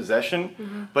is a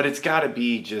possession, but it's got to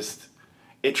be just,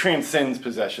 it transcends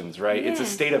possessions, right? It's a Yeah.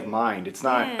 state of mind. It's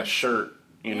not Yeah. a shirt,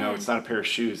 Yeah. it's not a pair of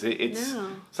shoes. It's No.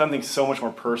 something so much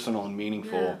more personal and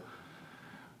meaningful. Yeah.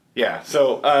 Yeah,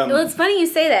 so, Well, it's funny you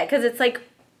say that because it's like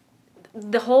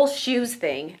the whole shoes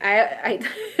thing.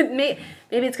 Maybe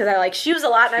it's because I like shoes a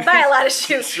lot and I buy a lot of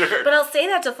shoes. Sure. But I'll say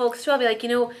that to folks too. I'll be like,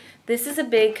 this is a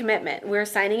big commitment. We're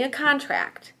signing a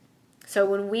contract. So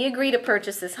when we agree to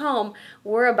purchase this home,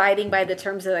 we're abiding by the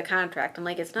terms of the contract. I'm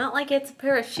like, it's not like it's a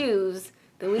pair of shoes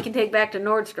that we can take back to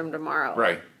Nordstrom tomorrow.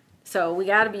 right. So we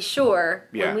got to be sure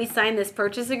Yeah. when we sign this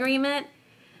purchase agreement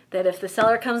that if the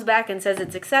seller comes back and says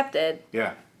it's accepted,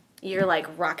 Yeah. you're like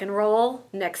rock and roll,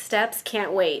 next steps,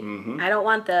 can't wait. I don't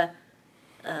want the,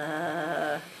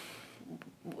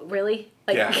 really?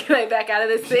 Like, Yeah. can I back out of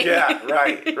this thing? Yeah,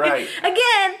 right.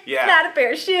 Again, Yeah. not a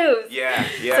pair of shoes. Yeah,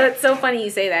 yeah. So it's so funny you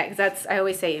say that because I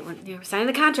always say, when you're signing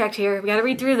the contract here, we got to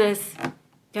read through this.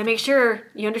 Got to make sure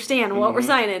you understand what we're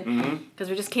signing because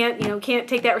we just can't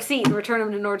take that receipt and return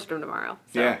them to Nordstrom tomorrow.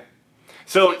 So. Yeah.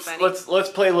 So Pretty funny. let's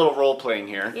play a little role playing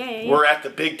here. Yeah. We're at the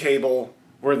big table.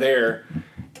 We're there,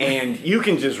 and you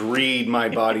can just read my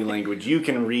body language. You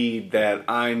can read that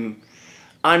I'm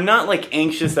not like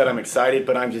anxious that I'm excited,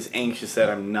 but I'm just anxious that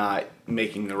I'm not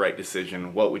making the right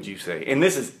decision. What would you say? And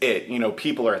this is it.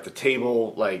 People are at the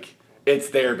table, like it's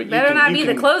there, but Better you can, not you be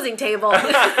can, the closing table. well,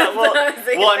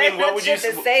 I mean, what would you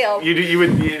say? say? You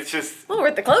would. It's just. Well, we're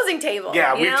at the closing table.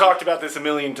 Yeah, you we've know? talked about this a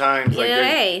million times. Like,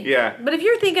 Hey. yeah, But if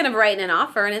you're thinking of writing an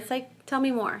offer and it's like, tell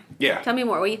me more. Yeah. Tell me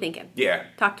more. What are you thinking? yeah.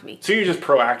 Talk to me. So you're just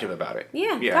proactive about it.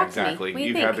 Yeah. Yeah, talk exactly. To me. What do you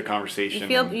You've think? had the conversation.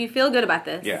 You feel good about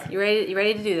this. Yeah. You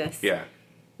ready to do this? Yeah.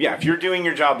 Yeah, if you're doing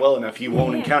your job well enough, you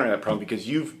won't Yeah. encounter that problem because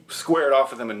you've squared off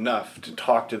with them enough to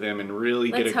talk to them and really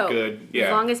Let's get a hope. good. Yeah.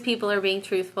 As long as people are being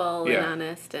truthful Yeah. and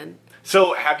honest and.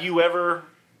 So, have you ever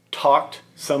talked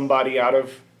somebody out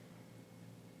of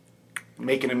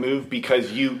making a move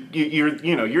because you're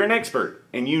an expert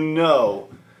and you're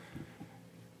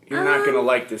not going to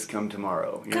like this come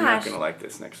tomorrow. You're not gosh. going to like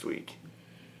this next week.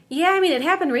 Yeah, I mean, it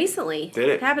happened recently. Did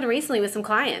it? It happened recently with some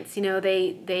clients.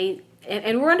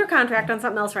 And we're under contract on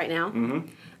something else right now. Mm-hmm.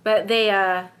 But they,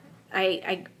 I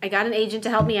got an agent to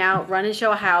help me out, run and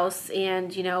show a house,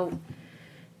 and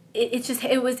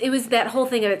it was that whole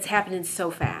thing of it's happening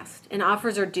so fast, and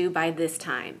offers are due by this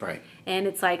time. Right. And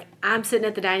it's like I'm sitting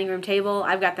at the dining room table,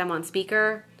 I've got them on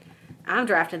speaker, I'm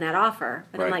drafting that offer,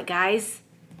 but I'm Right. like, guys,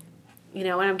 and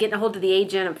I'm getting a hold of the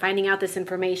agent, I'm finding out this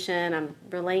information, I'm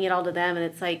relaying it all to them, and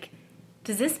it's like,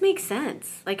 does this make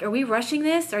sense? Like, are we rushing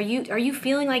this? Are you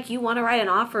feeling like you want to write an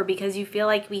offer because you feel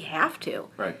like we have to?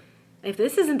 Right. If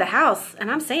this isn't the house, and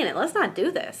I'm saying it, let's not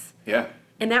do this. Yeah.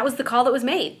 And that was the call that was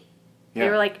made. Yeah. They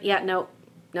were like, yeah, nope,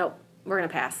 we're going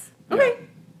to pass. Yeah. Okay,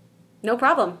 no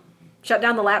problem. Shut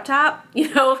down the laptop,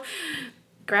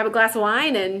 grab a glass of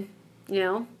wine and,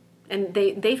 and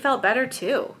they felt better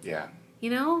too. Yeah.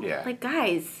 Yeah. Like,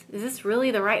 guys, is this really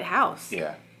the right house?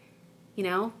 Yeah.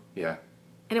 Yeah.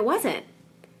 And it wasn't.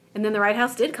 And then the right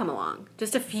house did come along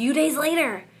just a few days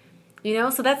later,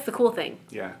 so that's the cool thing.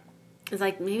 Yeah. It's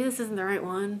like, maybe this isn't the right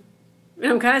one.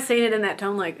 And I'm kind of saying it in that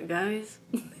tone, like, guys.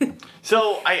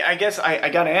 So I guess I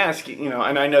got to ask, and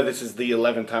I know this is the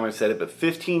 11th time I've said it, but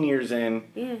 15 years in,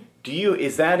 Yeah.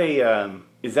 is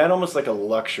that almost like a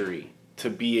luxury to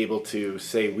be able to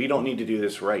say, we don't need to do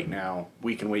this right now,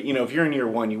 we can wait. If you're in year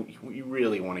one, you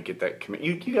really want to get that commit.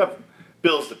 You got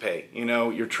bills to pay,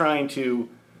 you're trying to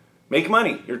make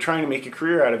money, you're trying to make a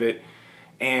career out of it.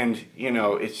 And,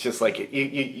 it's just like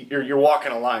you're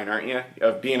walking a line, aren't you,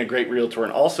 of being a great realtor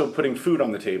and also putting food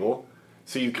on the table.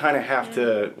 So you kind of have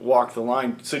to walk the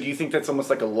line. So do you think that's almost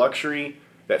like a luxury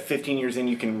that 15 years in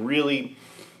you can really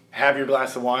have your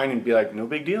glass of wine and be like, no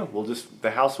big deal.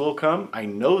 The house will come. I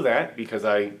know that because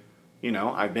I've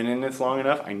been in this long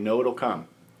enough. I know it'll come.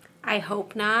 I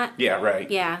hope not. Yeah, right.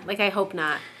 Yeah, I hope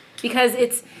not. Because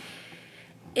it's,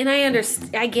 and I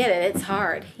understand, I get it, it's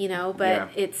hard, but Yeah.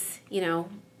 it's,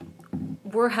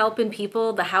 we're helping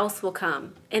people, the house will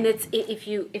come. And it's, if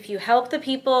you help the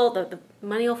people, the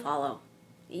money will follow.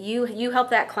 You help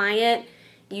that client,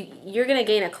 you're going to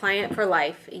gain a client for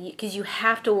life because you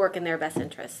have to work in their best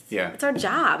interests. Yeah. It's our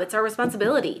job, it's our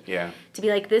responsibility. Yeah. To be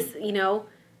like this, you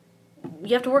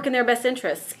have to work in their best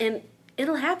interests and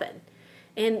it'll happen.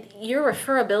 And your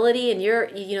referability and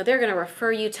they're going to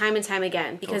refer you time and time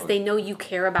again because Totally. they know you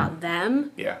care about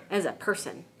them Yeah. as a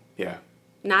person. Yeah.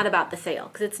 not about the sale,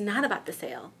 because it's not about the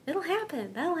sale. It'll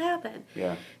happen. That'll happen.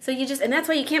 Yeah. So and that's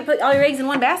why you can't put all your eggs in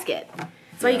one basket.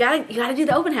 That's why you gotta do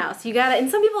the open house. And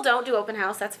some people don't do open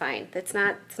house. That's fine. It's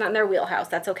not in their wheelhouse.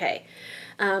 That's okay.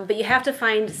 But you have to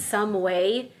find some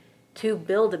way to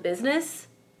build a business.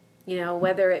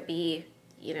 Whether it be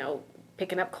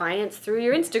picking up clients through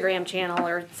your Instagram channel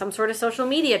or some sort of social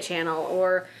media channel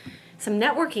or some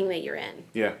networking that you're in.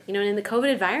 Yeah. And in the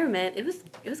COVID environment, it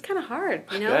was kind of hard.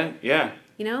 Yeah.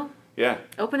 Yeah.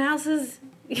 Open houses.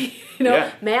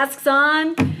 Yeah. Masks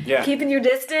on. Yeah. Keeping your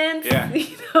distance. Yeah.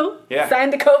 Yeah.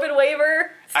 Sign the COVID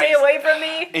waiver. Stay away from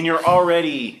me. And you're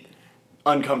already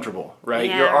uncomfortable, right?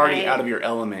 Yeah, you're already right. out of your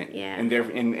element. Yeah. And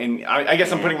I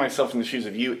guess I'm putting myself in the shoes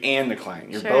of you and the client.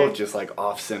 You're Sure. both just like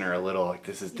off center a little, like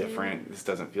this is different. This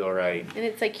doesn't feel right. And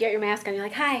it's like you got your mask on. You're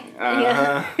like, hi.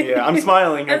 Yeah, I'm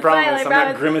smiling. I I'm promise. smiling, I'm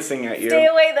promise. not grimacing at you. Stay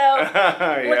away though.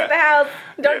 Yeah. Look at the house.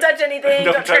 Don't touch anything.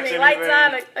 Don't Don't turn touch any lights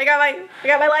on. anything. I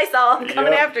got my Lysol. I'm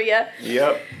coming Yep. after you.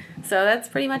 Yep. So that's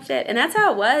pretty much it. And that's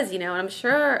how it was, and I'm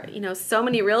sure, so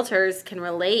many realtors can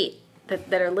relate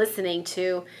that are listening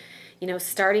to,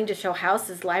 starting to show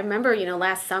houses live. I remember,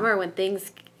 last summer when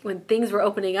things were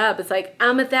opening up, it's like,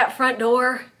 I'm at that front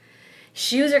door,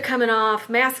 shoes are coming off,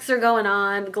 masks are going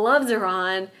on, gloves are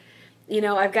on,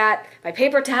 I've got my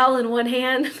paper towel in one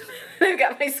hand, I've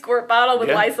got my squirt bottle with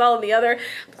Lysol in the other,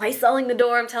 Lysoling the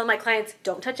door. I'm telling my clients,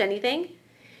 don't touch anything.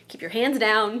 Keep your hands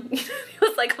down. It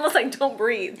was like almost like don't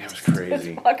breathe. That was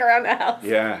crazy. Just walk around the house.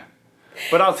 Yeah.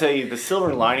 But I'll tell you, the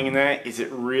silver lining in that is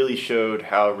it really showed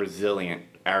how resilient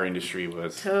our industry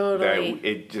was. Totally.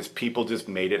 That people just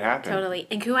made it happen. Totally.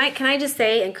 And can I just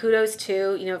say, and kudos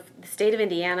to, the state of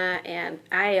Indiana and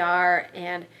IAR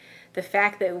and the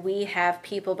fact that we have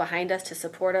people behind us to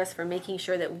support us for making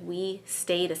sure that we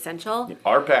stayed essential.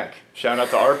 RPAC. Shout out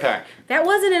to RPAC. That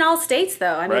wasn't in all states,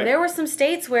 though. I mean, Right. there were some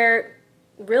states where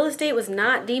real estate was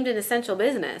not deemed an essential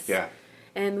business. Yeah.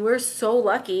 And we're so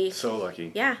lucky. So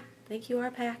lucky. Yeah. Thank you,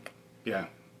 RPAC. Yeah.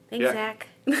 Thanks, Yeah. Zach.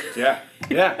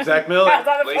 Yeah. Zach Miller. I was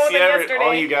on the phone Lacey with him Everett. yesterday.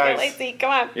 All you guys. Yeah, Lacey,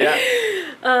 come on. Yeah.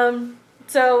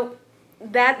 So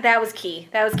that was key.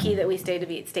 That was key that we stayed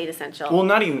essential. Well,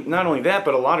 not only that,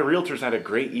 but a lot of realtors had a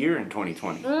great year in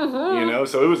 2020. Mm-hmm.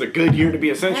 So it was a good year to be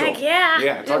essential. Heck yeah.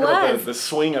 Yeah. Talk it about was. the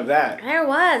swing of that. There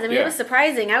was. I mean, Yeah. it was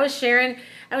surprising. I was sharing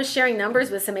numbers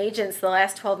with some agents the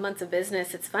last 12 months of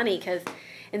business. It's funny because,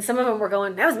 and some of them were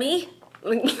going, "That was me."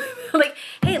 Like,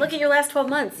 hey, look at your last 12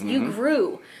 months. Mm-hmm. You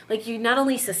grew. Like, you not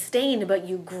only sustained, but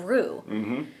you grew.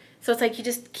 Mm-hmm. So it's like you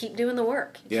just keep doing the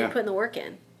work. You keep putting the work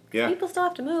in. Yeah. People still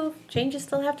have to move. Changes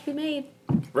still have to be made.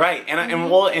 Right, and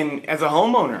as a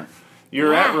homeowner,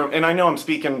 you're at room, and I know I'm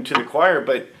speaking to the choir,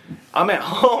 but I'm at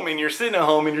home, and you're sitting at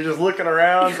home, and you're just looking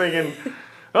around, thinking,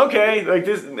 okay, like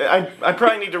this, I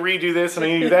probably need to redo this, and I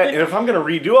need to do that, and if I'm gonna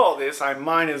redo all this, I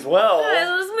might as well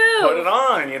Let's move. put it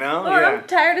on, Or I'm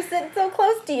tired of sitting so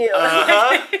close to you.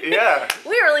 Yeah,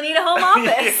 We really need a home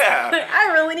office. Yeah.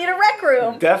 I really need a rec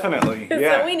room. definitely,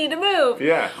 yeah, So we need to move.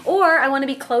 Yeah. Or I want to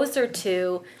be closer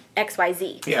to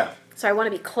XYZ. yeah, So I want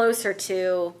to be closer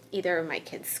to either my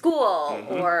kid's school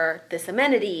or this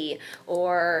amenity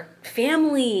or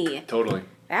family. totally,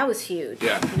 That was huge.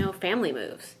 Yeah. Family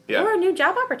moves. Yeah. Or new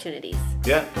job opportunities.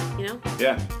 yeah, Yeah.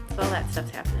 yeah. All that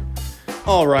stuff's happening.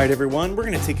 All right, everyone, we're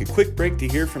gonna take a quick break to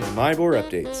hear from the MyBor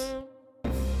updates.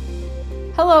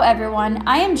 Hello everyone,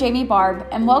 I am Jamie Barb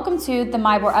and welcome to the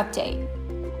MyBor Update.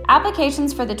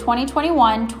 Applications for the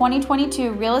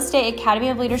 2021-2022 Real Estate Academy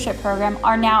of Leadership program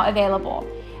are now available.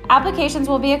 Applications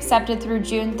will be accepted through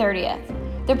June 30th.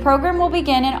 The program will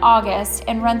begin in August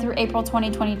and run through April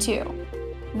 2022.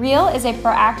 REAL is a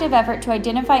proactive effort to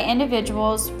identify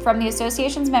individuals from the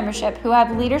association's membership who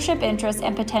have leadership interests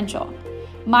and potential.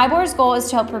 MyBor's goal is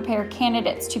to help prepare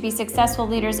candidates to be successful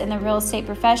leaders in the real estate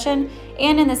profession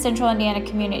and in the Central Indiana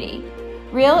community.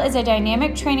 REAL is a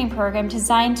dynamic training program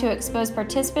designed to expose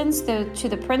participants to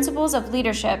the principles of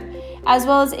leadership as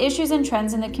well as issues and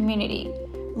trends in the community.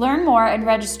 Learn more and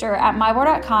register at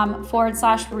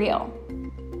mybor.com/real.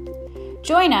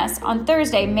 Join us on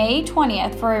Thursday, May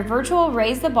 20th for a virtual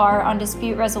Raise the Bar on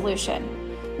dispute resolution.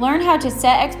 Learn how to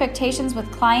set expectations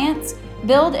with clients,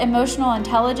 build emotional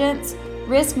intelligence,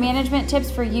 risk management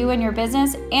tips for you and your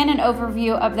business, and an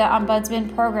overview of the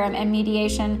Ombudsman program and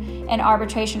mediation and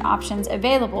arbitration options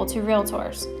available to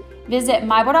realtors. Visit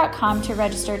mybor.com to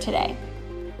register today.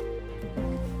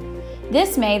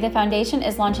 This May, the Foundation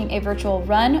is launching a virtual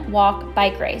run, walk,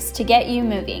 bike race to get you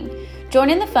moving. Join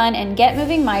in the fun and get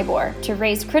moving MyBor to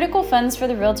raise critical funds for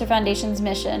the Realtor Foundation's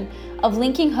mission of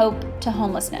linking hope to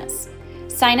homelessness.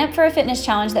 Sign up for a fitness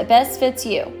challenge that best fits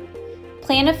you.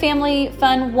 Plan a family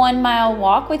fun 1-mile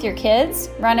walk with your kids,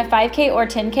 run a 5K or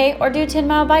 10K, or do a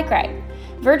 10-mile bike ride.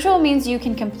 Virtual means you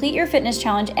can complete your fitness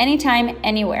challenge anytime,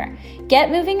 anywhere.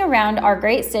 Get moving around our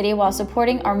great city while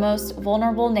supporting our most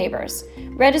vulnerable neighbors.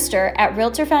 Register at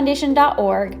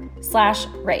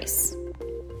realtorfoundation.org/race.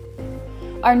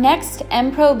 Our next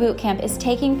MPro Bootcamp is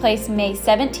taking place May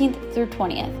 17th through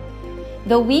 20th.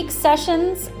 The week's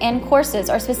sessions and courses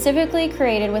are specifically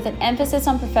created with an emphasis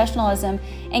on professionalism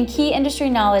and key industry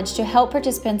knowledge to help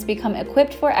participants become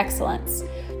equipped for excellence.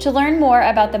 To learn more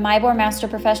about the MIBOR Master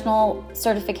Professional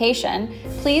Certification,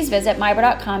 please visit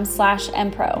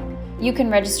mibor.com/mpro. You can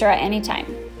register at any time.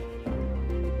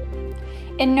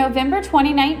 In November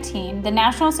 2019, the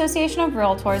National Association of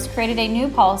Realtors created a new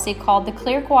policy called the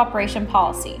Clear Cooperation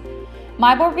Policy.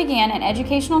 MIBOR began an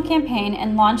educational campaign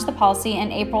and launched the policy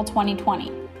in April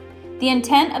 2020. The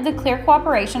intent of the Clear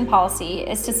Cooperation Policy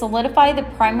is to solidify the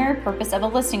primary purpose of a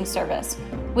listing service,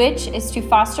 which is to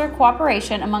foster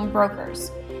cooperation among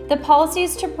brokers. The policy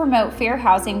is to promote fair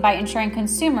housing by ensuring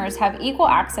consumers have equal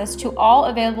access to all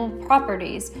available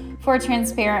properties for a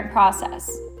transparent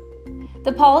process.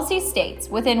 The policy states,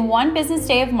 within 1 business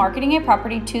day of marketing a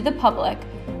property to the public,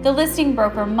 the listing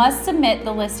broker must submit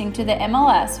the listing to the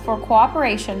MLS for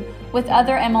cooperation with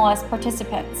other MLS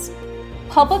participants.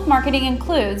 Public marketing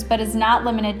includes, but is not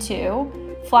limited to,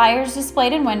 flyers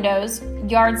displayed in windows,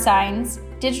 yard signs,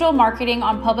 digital marketing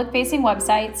on public-facing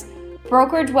websites,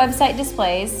 brokerage website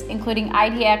displays, including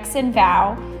IDX and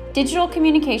VOW, digital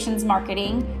communications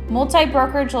marketing,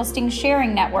 multi-brokerage listing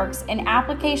sharing networks, and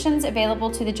applications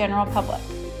available to the general public.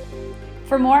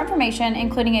 For more information,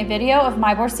 including a video of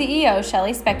MIBOR CEO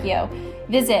Shelly Specchio,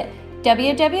 visit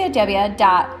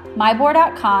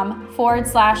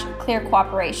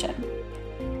www.mibor.com/clear-cooperation.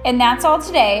 And that's all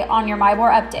today on your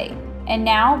MIBOR update. And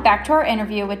now back to our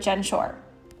interview with Jen Short.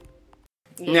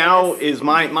 Yes. Now is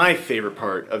my favorite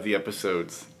part of the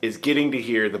episodes is getting to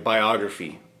hear the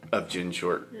biography of Jen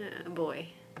Short. Boy.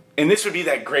 And this would be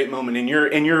that great moment in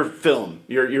your film,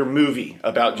 your movie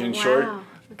about Jen Short. Okay.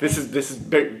 This is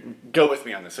big. Go with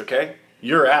me on this, okay?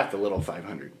 You're at the Little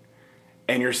 500.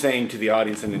 And you're saying to the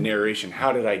audience in the narration,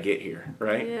 how did I get here,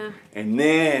 right? Yeah. And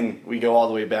then we go all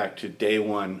the way back to day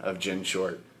one of Jen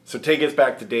Short. So take us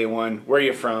back to day one. Where are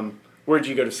you from? Where'd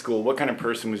you go to school? What kind of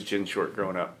person was Jen Short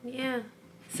growing up? Yeah.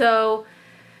 So,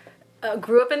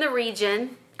 grew up in the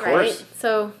region, right?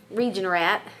 So, region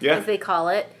rat, as they call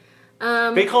it.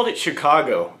 They called it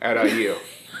Chicago at IU.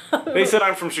 They said,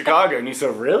 I'm from Chicago. And you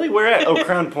said, really? Where at? Oh,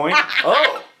 Crown Point?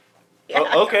 Oh. Yeah.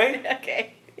 Oh, okay.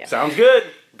 Okay. Yeah. Sounds good.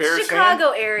 Bears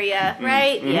Chicago fan? area,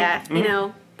 right? Mm-hmm. Yeah, you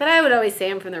know. But I would always say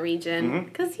I'm from the region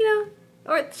because,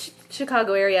 or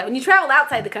Chicago area. When you traveled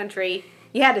outside the country,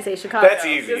 you had to say Chicago. That's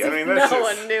easy. I mean, that's no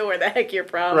one knew where the heck you're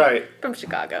from. Right. From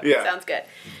Chicago. Yeah. Sounds good.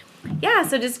 Yeah,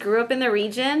 so just grew up in the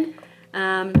region,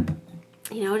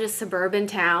 just suburban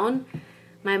town.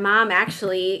 My mom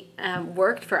actually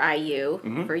worked for IU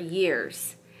for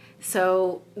years.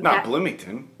 So not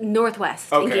Bloomington.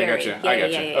 Northwest. Okay, in Gary. I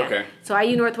gotcha. Yeah. Okay. So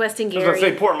IU Northwest in Gary. I was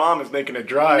going to say, poor mom is making a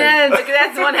drive.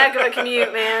 That's one heck of a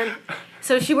commute, man.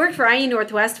 So she worked for IU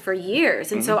Northwest for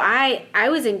years, and so I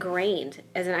was ingrained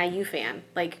as an IU fan,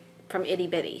 like from itty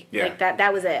bitty. Yeah. Like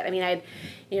that was it. I mean,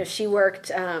 she worked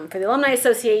for the Alumni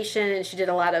Association, and she did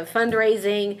a lot of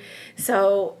fundraising.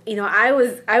 So, I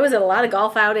was at a lot of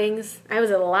golf outings. I was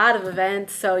at a lot of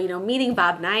events. So, meeting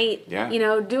Bob Knight. Yeah.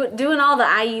 Doing all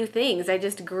the IU things. I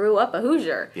just grew up a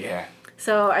Hoosier. Yeah.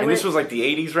 So this was like the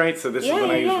 80s, right? So this is when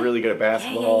I was really good at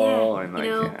basketball.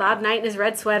 Yeah. And Bob Knight in his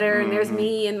red sweater, and there's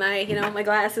me and my, my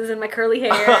glasses and my curly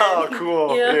hair. Oh,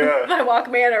 cool. Yeah. My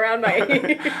Walkman around my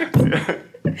ears.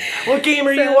 What game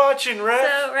are you watching, Ref?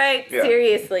 So, right,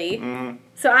 seriously. Mm-hmm.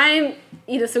 So I'm,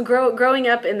 growing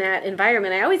up in that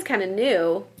environment, I always kind of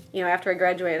knew, after I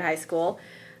graduated high school.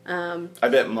 I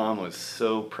bet Mom was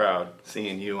so proud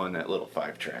seeing you on that little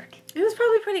 5-track. It was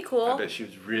probably pretty cool. I bet she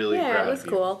was really proud of you. Yeah, it was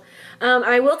cool.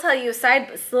 I will tell you a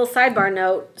little sidebar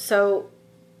note. So,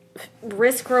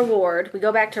 risk reward. We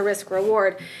go back to risk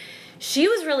reward. She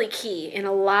was really key in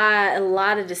a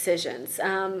lot of decisions.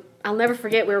 I'll never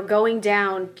forget, we were going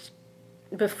down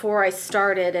before I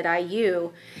started at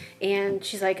IU, and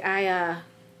she's like, I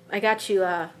got you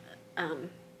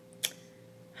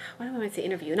what am I going to say,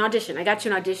 interview? An audition. I got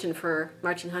you an audition for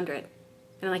Marching 100. And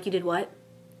I'm like, you did what?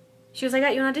 She was like, I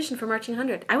got you an audition for Marching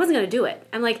 100. I wasn't going to do it.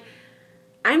 I'm like,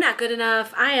 I'm not good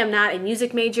enough. I am not a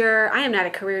music major. I am not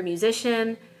a career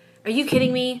musician. Are you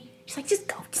kidding me? She's like, just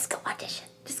go audition.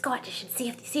 Just go audition. See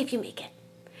if you make it.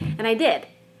 And I did.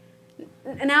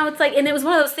 And now it's like, and it was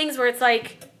one of those things where it's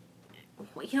like,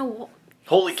 hold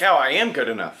holy cow, I am good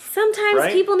enough. Sometimes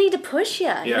right? people need to push you.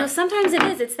 You Yeah. know, sometimes it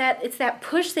is. It's that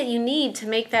push that you need to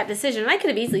make that decision. And I could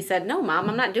have easily said, "No, Mom,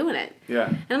 I'm not doing it." Yeah.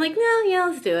 And I'm like, "No, yeah,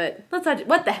 let's do it. Let's not.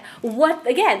 What the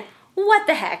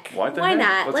heck? Why not? Why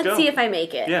not? Let's go. see if I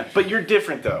make it." Yeah, but you're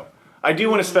different though. I do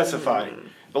want to specify.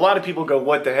 A lot of people go,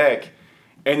 "What the heck?"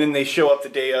 And then they show up the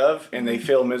day of and they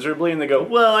fail miserably and they go,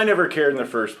 "Well, I never cared in the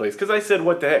first place because I said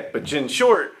what the heck." But Jen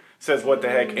Short says what the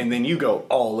heck, and then you go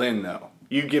all in though.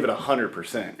 You give it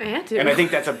 100%. I had to. And I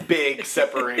think that's a big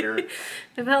separator.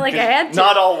 I felt like I had to.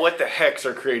 Not all what the hecks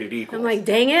are created equal. I'm like,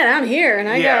 dang it, I'm here, and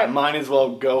I got. might as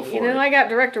well go for it. I got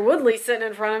Director Woodley sitting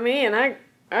in front of me, and I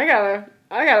gotta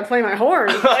play my horn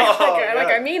like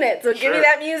I mean it. So give me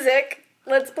that music.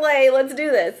 Let's play. Let's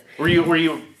do this. Were you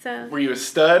a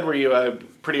stud? Were you a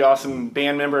pretty awesome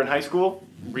band member in high school?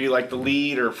 Were you like the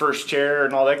lead or first chair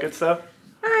and all that good stuff?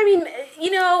 I mean,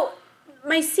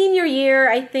 my senior year,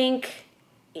 I think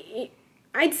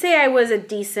I'd say I was a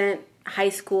decent high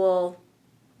school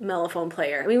mellophone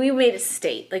player. I mean, we made it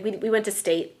state. Like we went to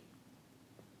state,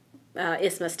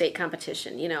 ISMA state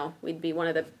competition. We'd be one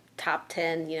of the top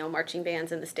 10, marching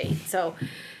bands in the state. So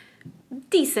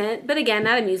decent, but again,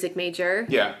 not a music major.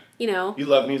 Yeah. You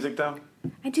love music though?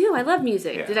 I do. I love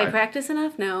music. Yeah, Did I practice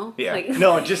enough? No. Yeah.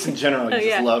 No, just in general, you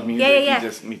just love music.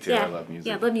 Yeah. Me too. I love music.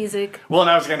 Yeah, love music. Well,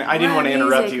 and I didn't want to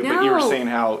interrupt you, but you were No. saying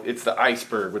how it's the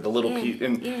iceberg with the little piece.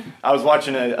 And I was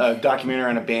watching a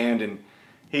documentary on a band, and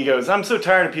he goes, "I'm so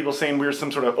tired of people saying we're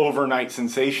some sort of overnight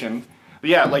sensation." But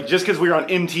yeah, like just because we were on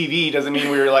MTV doesn't mean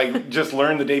we were like just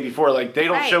learned the day before. Like they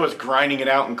don't show us grinding it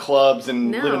out in clubs and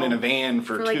living in a van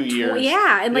for 2 years.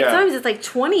 And sometimes it's like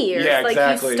 20 years. Yeah, like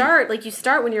exactly. you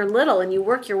start when you're little and you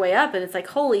work your way up, and it's like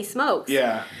holy smokes.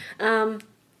 Yeah. But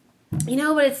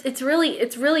it's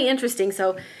really interesting.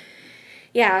 So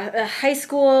yeah, high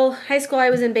school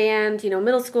I was in band.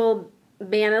 Middle school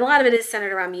band, and a lot of it is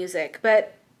centered around music,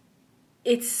 but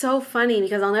it's so funny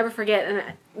because I'll never forget, and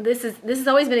this has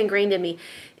always been ingrained in me.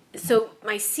 So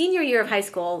my senior year of high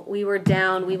school, we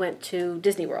went to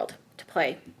Disney World to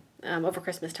play over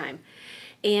Christmas time,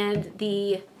 and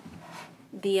the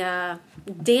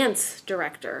dance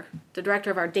director, the director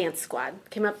of our dance squad,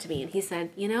 came up to me and he said,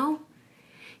 I'm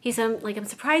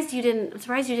surprised you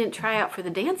didn't try out for the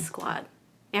dance squad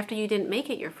after you didn't make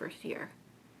it your first year.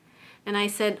 And I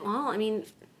said, well, I mean,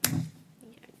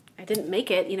 I didn't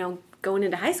make it, going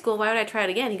into high school. Why would I try it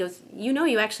again? He goes,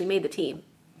 you actually made the team.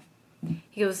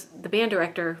 He goes, the band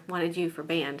director wanted you for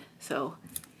band, so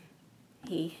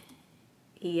he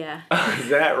Is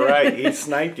that right? He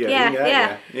sniped you.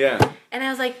 Yeah. And I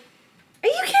was like, are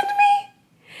you kidding me?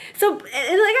 So, and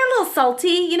I got a little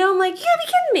salty, I'm like, you gotta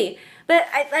be kidding me. But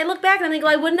I look back and I think,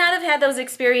 well, I would not have had those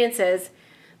experiences.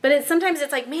 But sometimes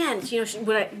it's like, man,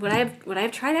 would I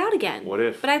have tried out again? What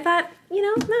if? But I thought,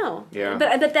 no. Yeah.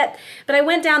 But I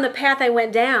went down the path I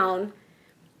went down.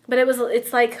 But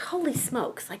it's like, holy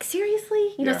smokes! Like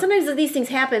seriously, sometimes these things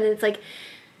happen, and it's like,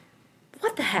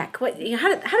 what the heck? What? How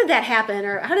did that happen?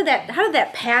 Or how did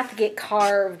that path get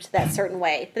carved that certain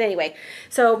way? But anyway,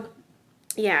 so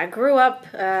yeah, I grew up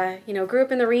in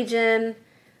the region.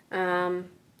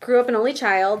 Grew up an only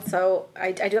child, so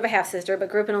I do have a half sister, but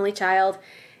grew up an only child.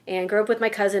 And grew up with my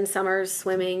cousin summers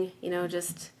swimming,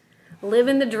 just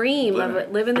living the dream of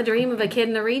a kid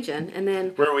in the region. And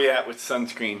then where are we at with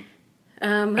sunscreen?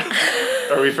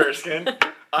 Are we fair skin?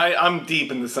 I'm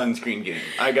deep in the sunscreen game.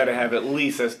 I gotta have at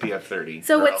least SPF 30.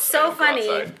 So what's so funny?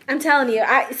 I'm telling you. You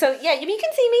can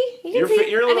see me. You can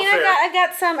see. You're a little fair.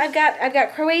 I've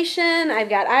got Croatian. I've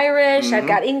got Irish. Mm-hmm. I've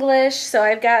got English. So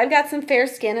I've got some fair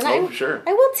skin, and sure.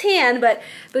 I will tan, but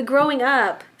growing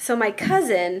up, so my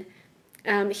cousin.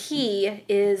 He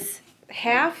is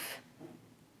half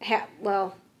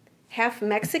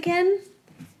Mexican,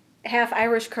 half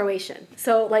Irish Croatian.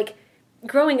 So like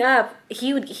growing up,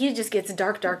 he just gets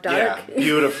dark. Yeah,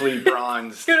 beautifully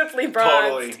bronzed.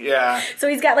 Totally, yeah. So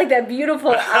he's got like that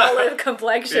beautiful olive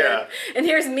complexion. Yeah. And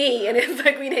here's me, and it's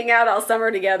like we'd hang out all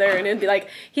summer together, and it'd be like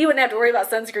he wouldn't have to worry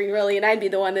about sunscreen really, and I'd be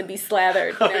the one that'd be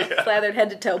slathered, slathered head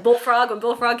to toe. When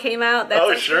Bullfrog came out, that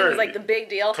sunscreen was like the big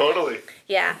deal. Totally.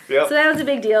 Yeah. Yep. So that was a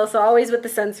big deal. So always with the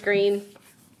sunscreen.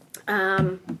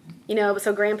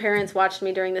 So grandparents watched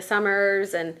me during the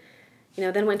summers, and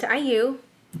then went to IU.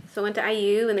 So went to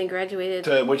IU and then graduated.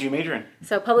 What'd you major in?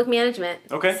 So public management.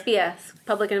 Okay. SPIA,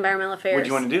 Public and Environmental Affairs. What'd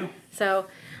you want to do? So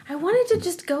I wanted to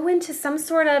just go into some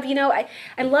sort of, I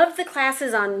loved the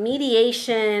classes on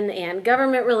mediation and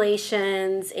government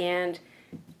relations and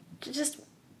just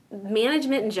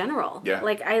management in general. Yeah.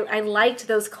 Like I liked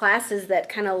those classes that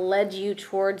kind of led you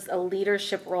towards a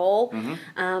leadership role,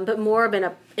 but more of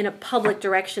in a public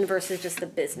direction versus just a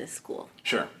business school.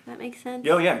 Sure. Does that make sense?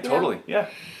 Oh, yeah, totally. Yeah.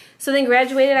 So then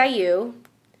graduated IU,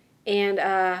 and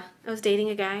I was dating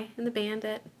a guy in the band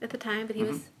at the time, but he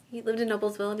lived in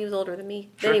Noblesville and he was older than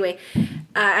me. Sure. But anyway,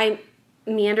 I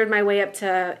meandered my way up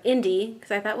to Indy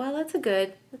because I thought, well, that's a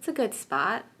good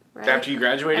spot. Right? After you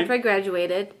graduated? After I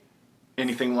graduated.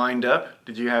 Anything lined up?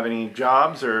 Did you have any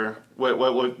jobs, or what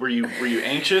were you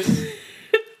anxious?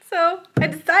 So I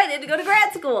decided to go to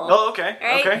grad school. Oh, okay.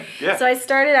 Right? Okay. Yeah. So I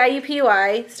started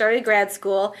IUPUI, started grad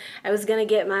school. I was going to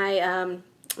get my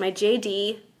my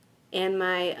JD and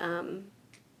my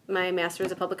my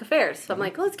Master's of Public Affairs. So I'm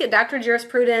like, let's get Doctor of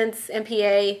Jurisprudence,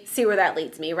 MPA, see where that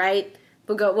leads me, right?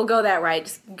 We'll go that right.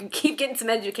 Just keep getting some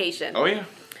education. Oh, yeah.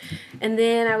 And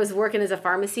then I was working as a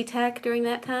pharmacy tech during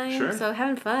that time. Sure. So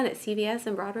having fun at CVS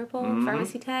and Broad Ripple,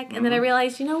 pharmacy tech. And then I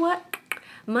realized, you know what?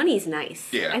 Money's nice.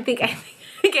 Yeah. I think I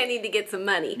need to get some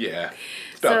money. Yeah.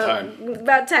 It's about time.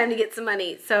 About time to get some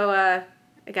money. So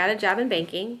I got a job in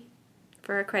banking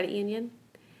for a credit union.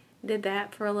 Did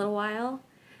that for a little while.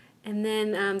 And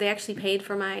then they actually paid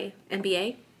for my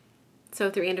MBA. So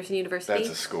through Anderson University. That's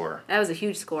a score. That was a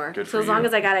huge score. Good so for as long you.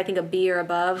 as I got, I think, a B or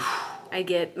above, I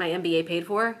get my MBA paid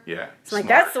for. Yeah. So I'm like, smart.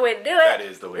 that's the way to do it. That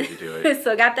is the way to do it.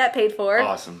 So I got that paid for.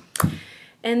 Awesome.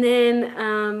 And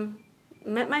then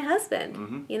met my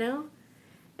husband, you know.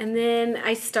 And then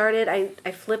I started,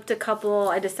 I flipped a couple,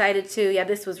 I decided to,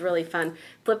 this was really fun.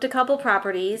 Flipped a couple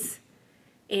properties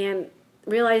and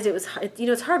realized it was,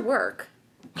 it's hard work.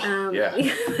 Yeah.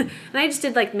 And I just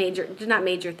did like not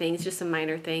major things, just some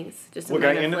minor things. Just some What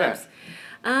got minor you into flips.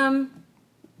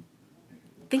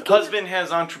 Thinking, Husband has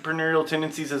entrepreneurial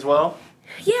tendencies as well.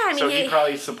 Yeah, I mean, So he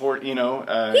probably support, he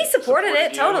supported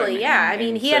it you totally. and- Yeah, I and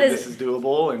mean, he said had his this is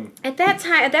doable, and at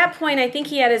that point. I think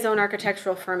he had his own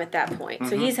architectural firm at that point.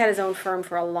 So he's had his own firm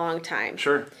for a long time.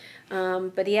 sure.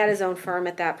 But he had his own firm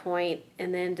at that point,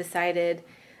 and then decided.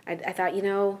 I thought,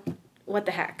 what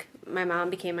the heck? My mom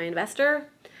became my investor.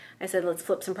 I said, let's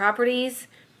flip some properties.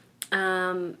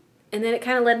 And then it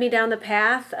kind of led me down the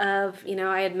path of,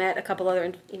 I had met a couple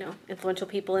other, influential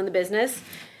people in the business,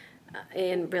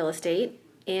 in real estate,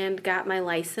 and got my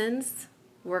license,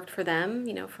 worked for them,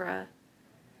 for a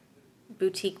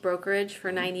boutique brokerage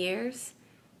for 9 years.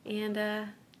 And,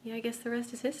 I guess the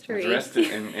rest is history.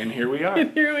 And here we are.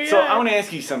 Here we so are. I want to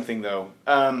ask you something, though.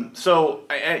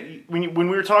 When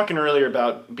we were talking earlier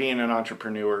about being an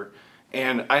entrepreneur,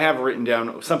 and I have written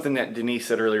down something that Denise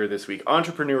said earlier this week.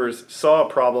 Entrepreneurs saw a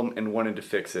problem and wanted to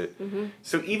fix it.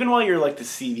 So even while you're like the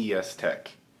CDS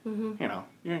tech, you're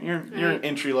an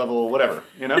entry level whatever,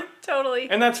 Totally.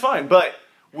 and that's fine. But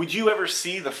would you ever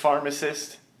see the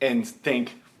pharmacist and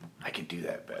think, I could do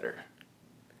that better?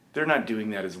 They're not doing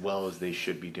that as well as they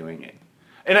should be doing it.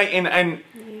 And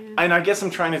I guess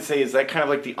I'm trying to say is that kind of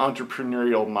like the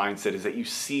entrepreneurial mindset is that you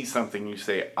see something, you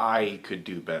say, I could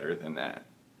do better than that.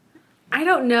 I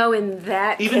don't know in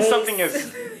that Even case. something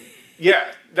as,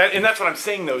 that's what I'm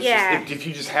saying though. Is Yeah. just if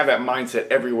you just have that mindset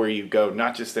everywhere you go,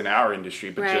 not just in our industry,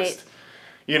 but Right. just,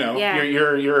 Yeah.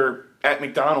 you're at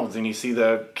McDonald's and you see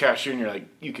the cashier and you're like,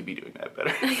 you could be doing that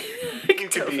better. you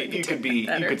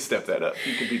could step that up.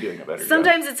 You could be doing a better job.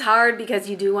 Sometimes it's hard because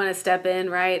you do want to step in,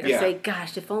 right? Or Yeah. say,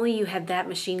 gosh, if only you had that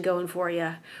machine going for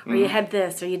you. Or you had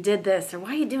this, or you did this, or why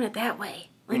are you doing it that way?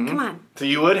 Like, come on. So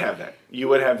you would have that. You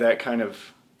would have that kind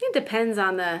of. It depends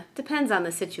on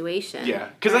the situation. Yeah,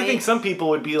 because I think some people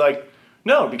would be like,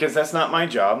 no, because that's not my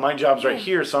job. My job's right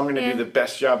here, so I'm going to do the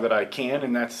best job that I can,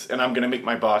 and I'm going to make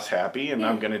my boss happy, and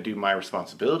I'm going to do my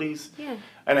responsibilities. Yeah.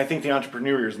 And I think the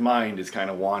entrepreneur's mind is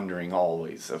kind of wandering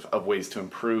always of ways to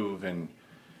improve and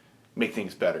make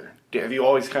things better. Have you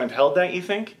always kind of held that, you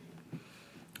think?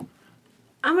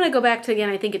 I'm going to go back to, again,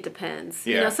 I think it depends.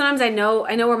 Yeah. Sometimes I know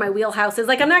where my wheelhouse is.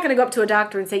 Like, I'm not going to go up to a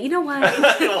doctor and say, you know what?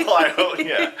 Well, I hope,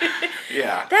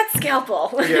 yeah. That scalpel.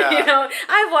 Yeah.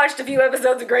 I've watched a few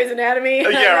episodes of Grey's Anatomy. Yeah,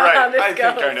 I know right. how this I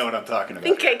think goes. I know what I'm talking about.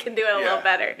 I think I can do it a little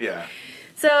better. Yeah.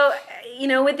 So,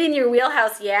 within your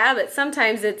wheelhouse, but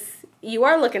sometimes you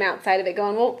are looking outside of it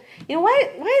going, well,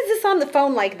 why is this on the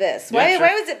phone like this? Why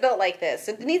was it built like this?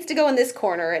 It needs to go in this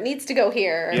corner. It needs to go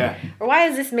here. Yeah. Or why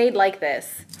is this made like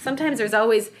this? Sometimes there's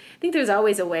always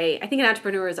a way. I think an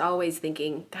entrepreneur is always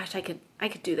thinking, gosh, I could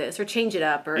do this, or change it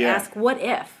up, or ask what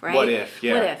if, right? What if,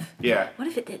 yeah. What if? Yeah. What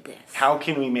if it did this? How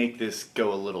can we make this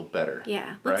go a little better?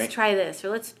 Yeah. Let's right? try this, or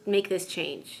let's make this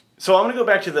change. So I'm going to go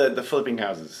back to the flipping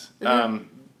houses.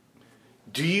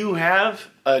 Do you have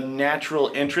a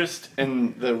natural interest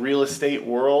in the real estate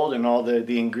world and all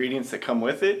the ingredients that come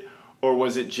with it? Or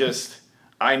was it just,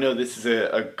 I know this is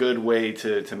a good way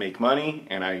to make money,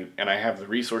 and I have the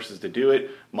resources to do it.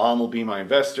 Mom will be my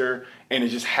investor, and it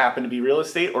just happened to be real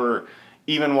estate? Or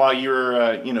even while you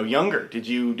were younger, did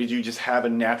you just have a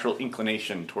natural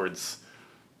inclination towards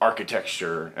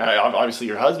architecture? Obviously,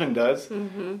 your husband does.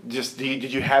 Mm-hmm. Just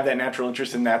did you have that natural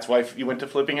interest, and that's why you went to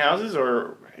flipping houses,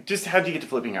 or just how did you get to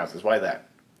flipping houses? Why that?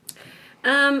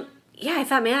 Yeah, I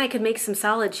thought, man, I could make some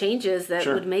solid changes that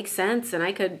Sure. would make sense, and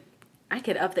I could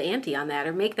up the ante on that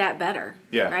or make that better.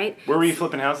 Yeah. Right? Where were you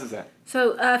flipping houses at?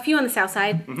 So a few on the south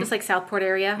side, Mm-hmm. just like Southport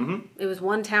area. Mm-hmm. It was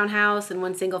one townhouse and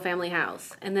one single family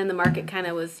house. And then the market kind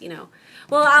of was,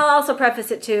 Well, I'll also preface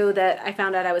it too that I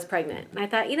found out I was pregnant. And I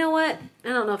thought, you know what? I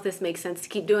don't know if this makes sense to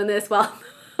keep doing this while,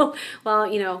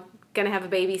 going to have a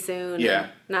baby soon. Yeah.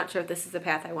 And not sure if this is the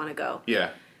path I want to go.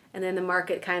 Yeah. And then the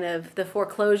market the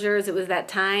foreclosures, it was that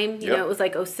time, Yep. it was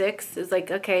like 06. It was like,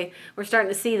 okay, we're starting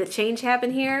to see the change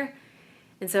happen here.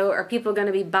 And so are people going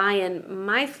to be buying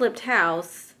my flipped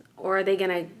house, or are they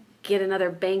going to get another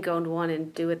bank-owned one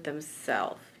and do it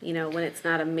themselves, when it's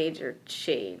not a major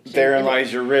change? Therein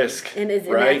lies your risk,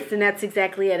 right? And that's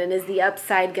exactly it. And is the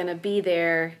upside going to be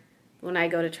there when I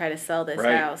go to try to sell this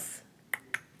Right. house?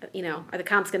 Are the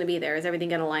comps going to be there? Is everything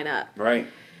going to line up? Right.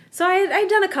 So I'd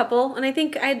done a couple, and I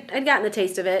think I'd gotten the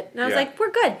taste of it. And I was Yeah. like,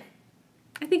 we're good.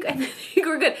 I think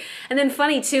we're good. And then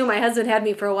funny, too, my husband had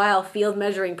me for a while field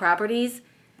measuring properties.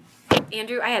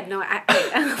 Andrew, I had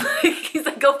he's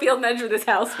like, go field measure this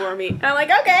house for me. And I'm like,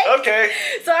 okay. Okay.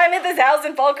 So I'm at this house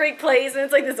in Fall Creek Place, and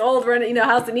it's like this old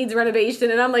house that needs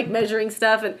renovation, and I'm like measuring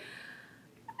stuff, and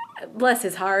bless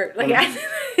his heart. Like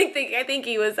I think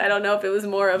he was. I don't know if it was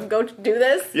more of go do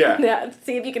this. Yeah.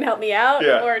 See if you can help me out.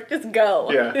 Yeah. Or just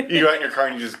go. Yeah. You go out in your car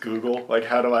and you just Google, like,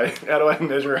 how do I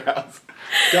measure a house?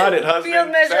 Got it, husband. Field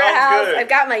measure Sounds a house. good. I've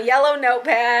got my yellow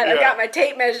notepad. Yeah. I've got my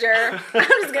tape measure. I'm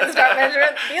just gonna start measuring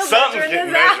Something's measuring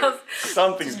getting this measured. house.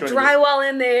 Something's going to Drywall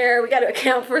in there. We got to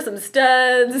account for some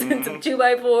studs and some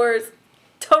 2x4s.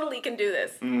 Totally can do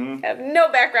this. Mm-hmm. I have no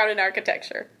background in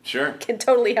architecture. Sure. Can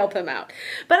totally help him out.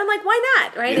 But I'm like, why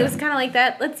not? Right? Yeah. It was kind of like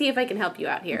that. Let's see if I can help you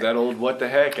out here. That old what the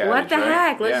heck adage, What the right?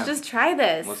 heck? Let's Yeah. just try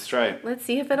this. Let's try it. Let's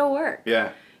see if it'll work. Yeah.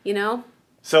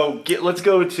 So let's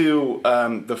go to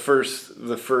the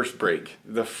first break,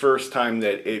 the first time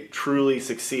that it truly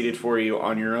succeeded for you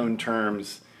on your own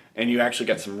terms, and you actually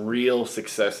got some real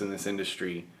success in this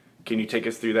industry. Can you take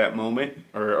us through that moment,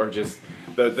 or just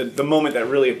the moment that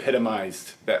really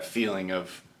epitomized that feeling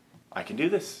of, I can do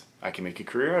this, I can make a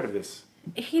career out of this,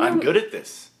 I'm good at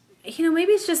this?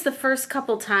 Maybe it's just the first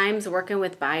couple times working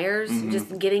with buyers,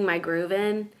 just getting my groove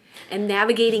in and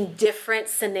navigating different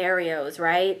scenarios,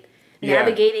 right? Yeah.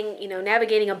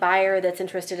 Navigating a buyer that's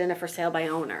interested in a for sale by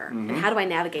owner. And how do I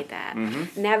navigate that?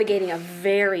 Navigating a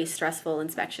very stressful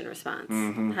inspection response.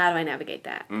 How do I navigate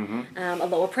that? A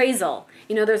low appraisal.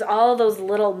 There's all those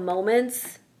little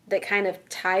moments that kind of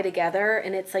tie together,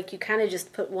 and it's like you kind of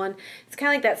just put one. It's kind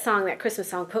of like that song, that Christmas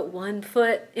song. Put one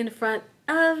foot in front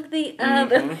of the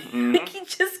other. You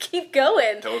just keep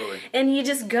going. Totally. And you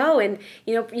just go, and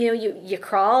you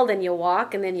crawl, then you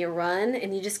walk, and then you run,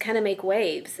 and you just kind of make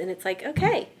waves. And it's like,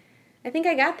 okay, I think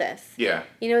I got this. Yeah.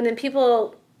 And then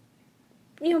people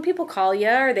call you,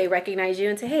 or they recognize you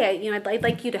and say, hey, I'd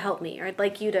like you to help me, or I'd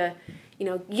like you to,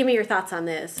 give me your thoughts on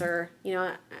this, or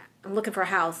I'm looking for a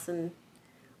house, and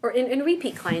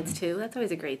repeat clients too. That's always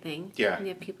a great thing. Yeah. And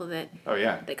you have people that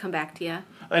that come back to you.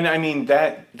 And I mean,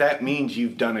 that means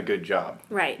you've done a good job.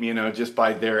 Right. Just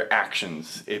by their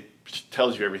actions, it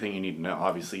tells you everything you need to know.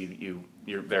 Obviously,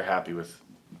 they're happy with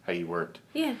how you worked.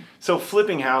 Yeah. So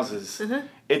flipping houses,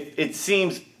 it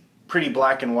seems pretty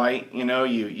black and white.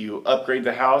 You upgrade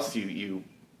the house, you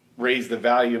raise the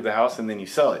value of the house, and then you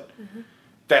sell it.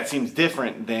 That seems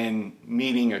different than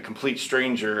meeting a complete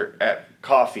stranger at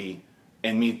coffee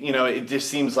and it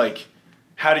just seems like,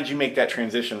 how did you make that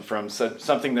transition from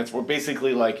something that's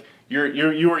basically like you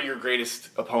are your greatest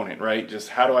opponent, right? Just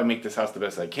how do I make this house the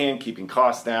best I can, keeping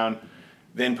costs down,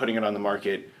 then putting it on the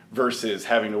market versus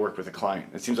having to work with a client.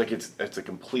 It seems like it's a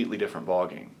completely different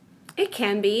ballgame. It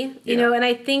can be, and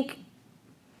I think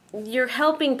you're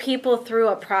helping people through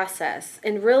a process,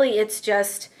 and really it's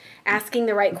just asking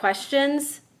the right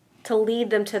questions to lead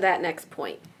them to that next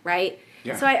point, right?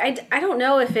 Yeah. So I don't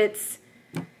know if it's,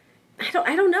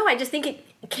 I don't know. I just think it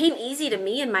came easy to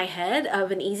me in my head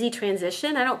of an easy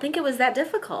transition. I don't think it was that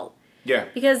difficult. Yeah.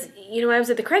 Because, I was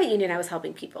at the credit union, I was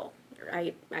helping people.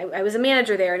 I was a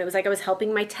manager there, and it was like I was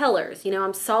helping my tellers.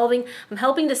 I'm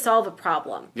helping to solve a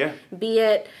problem. Yeah. Be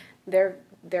it they're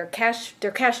their cash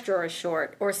drawer is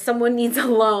short, or someone needs a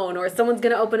loan, or someone's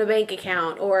going to open a bank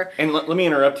account, or... And let me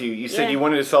interrupt you. You said you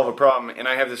wanted to solve a problem, and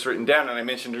I have this written down, and I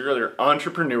mentioned it earlier.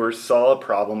 Entrepreneurs saw a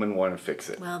problem and want to fix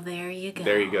it. Well, there you go.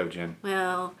 There you go, Jen.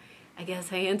 Well, I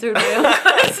guess I answered my own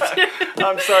question.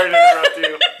 I'm sorry to interrupt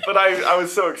you, but I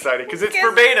was so excited because it's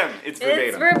verbatim. It's verbatim.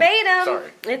 It's verbatim.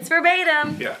 Sorry. It's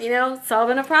verbatim. Yeah. You know,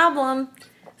 solving a problem.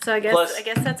 So I guess Plus,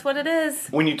 that's what it is.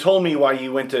 When you told me why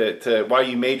you went to why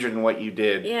you majored in what you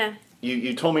did, Yeah.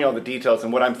 you told me all the details,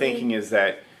 and what I'm thinking is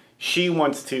that she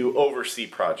wants to oversee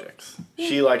projects. Yeah.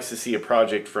 She likes to see a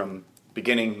project from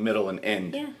beginning, middle, and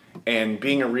end. Yeah. And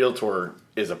being a realtor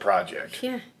is a project.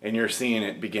 Yeah. And you're seeing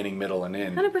it beginning, middle, and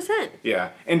end. 100%. Yeah.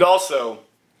 And also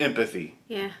empathy.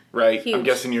 Yeah. Right? Huge. I'm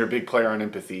guessing you're a big player on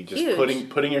empathy. Just Huge.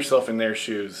 putting yourself in their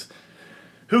shoes.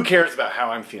 Who cares about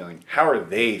how I'm feeling? How are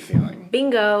they feeling?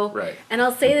 Bingo. Right. And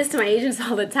I'll say this to my agents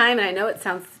all the time, and I know it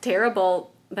sounds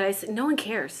terrible, but I say, no one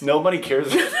cares. Nobody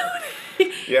cares.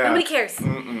 Yeah. Nobody cares.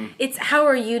 It's how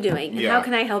are you doing, and Yeah. how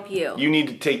can I help you? You need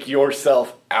to take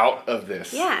yourself out of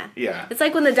this. Yeah. Yeah. It's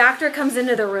like when the doctor comes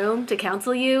into the room to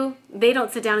counsel you, they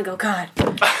don't sit down and go, God,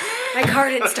 my car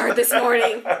didn't start this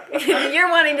morning. You're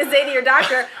wanting to say to your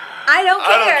doctor, I don't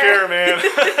care. I don't care,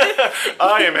 man.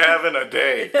 I am having a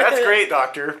day. That's great,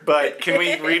 doctor. But can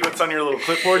we read what's on your little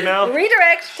clipboard now?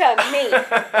 Redirect to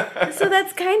me. So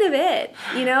that's kind of it.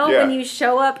 You know, Yeah. when you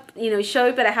show up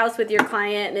at a house with your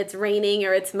client and it's raining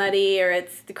or it's muddy or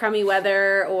it's the crummy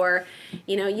weather, or,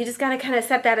 you know, you just got to kind of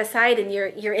set that aside and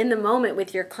you're in the moment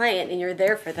with your client and you're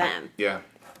there for them. Yeah.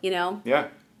 You know? Yeah.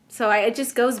 So it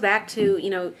just goes back to,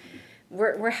 you know,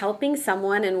 we're helping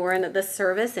someone and we're in the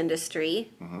service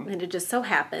industry, and it just so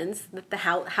happens that the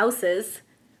houses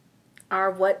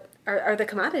are what are the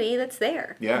commodity that's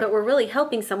there. Yeah. But we're really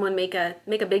helping someone make a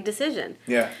big decision.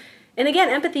 Yeah. And again,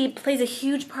 empathy plays a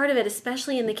huge part of it,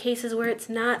 especially in the cases where it's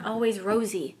not always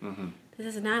rosy.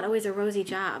 This is not always a rosy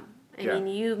job. I Yeah. mean,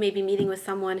 you may be meeting with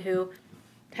someone who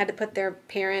had to put their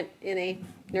parent in a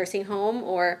nursing home,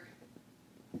 or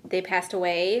they passed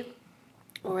away,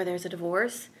 or there's a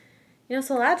divorce. You know,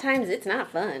 so a lot of times it's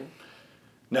not fun.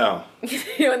 No.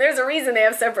 You know, and there's a reason they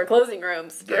have separate closing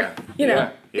rooms. For, Yeah. You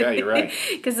know. Yeah, you're right.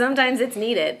 Because sometimes it's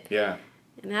needed. Yeah.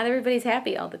 And not everybody's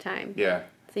happy all the time. Yeah.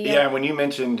 So, Yeah, when you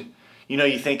mentioned, you know,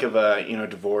 you think of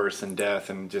divorce and death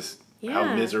and just how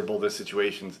Yeah. miserable the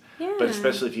situations. Yeah. But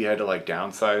especially if you had to like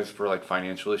downsize for like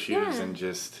financial issues Yeah. and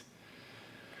just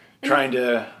trying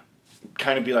to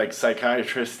kind of be like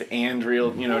psychiatrist and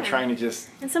real, you know, Yeah. trying to just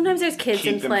And sometimes there's kids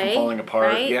keep in them play. from falling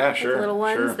apart. Right? Yeah, With sure. little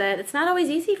ones sure. that it's not always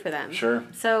easy for them. Sure.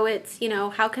 So it's, you know,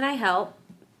 how can I help?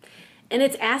 And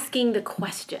it's asking the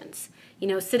questions. You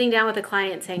know, sitting down with a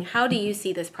client saying, how do you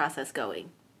see this process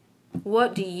going?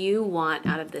 What do you want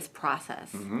out of this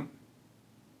process?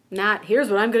 Not, here's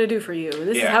what I'm going to do for you. And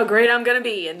this is Yeah. how great I'm going to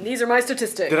be. And these are my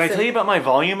statistics. Did I tell you about my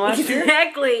volume last year?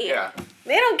 Exactly. Yeah.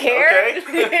 They don't care.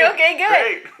 Okay.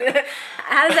 Okay, good.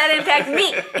 How does that impact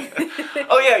me?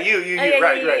 Oh yeah, you.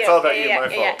 Right. It's all about you. Yeah,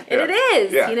 My yeah. fault. And it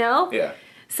is, Yeah. you know? Yeah.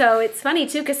 So it's funny,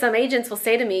 too, because some agents will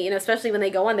say to me, you know, especially when they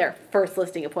go on their first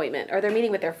listing appointment or they're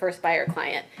meeting with their first buyer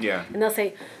client. Yeah. And they'll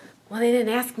say, well, they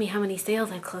didn't ask me how many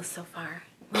sales I've closed so far.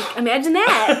 Like, imagine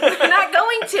that. They're not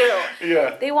going to.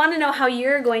 Yeah. They want to know how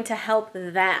you're going to help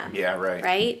them. Yeah, right.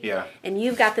 Right? Yeah. And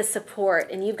you've got the support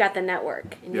and you've got the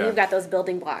network and Yeah. you've got those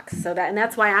building blocks. And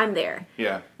that's why I'm there.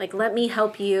 Yeah. Like, let me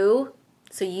help you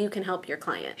so you can help your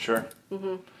client. Sure.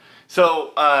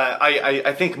 So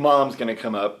I think mom's gonna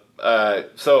come up.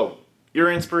 So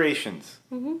your inspirations.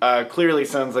 Clearly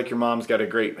sounds like your mom's got a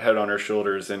great head on her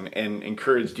shoulders and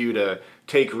encouraged you to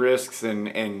take risks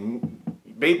and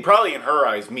probably in her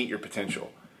eyes meet your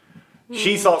potential.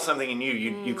 She saw something in you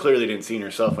you clearly didn't see in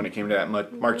yourself when it came to that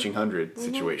marching 100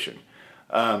 situation.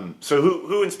 So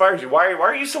who inspires you? Why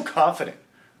are you so confident?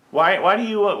 Why do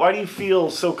you feel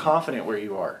so confident where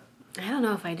you are? I don't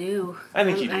know if I do. I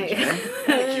think you do, Jen. I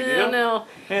think you do. I don't know.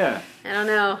 Yeah. I don't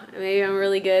know. Maybe I'm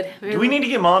really good. Do we need to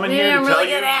get mom in Maybe here I'm to a tell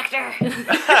really you? good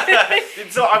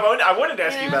actor. So I wanted to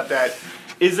ask you about that.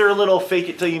 Is there a little fake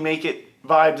it till you make it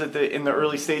vibes in the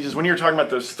early stages when you were talking about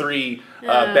those three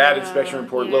bad inspection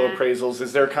report, low yeah. appraisals?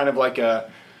 Is there kind of like a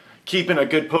keeping a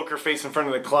good poker face in front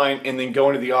of the client and then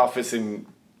going to the office and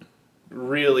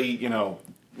really,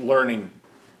 learning?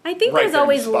 I think Right there's there in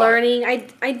the always spot. learning.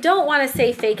 I don't want to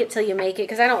say fake it till you make it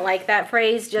because I don't like that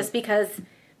phrase just because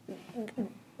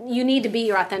you need to be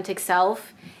your authentic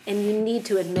self and you need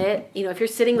to admit, if you're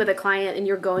sitting with a client and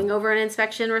you're going over an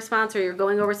inspection response or you're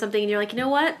going over something and you're like, you know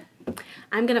what?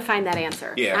 I'm going to find that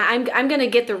answer. Yeah. I'm going to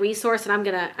get the resource and I'm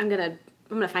going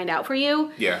to find out for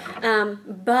you. Yeah.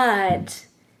 But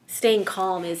staying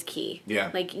calm is key.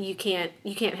 Yeah. Like you can't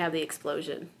have the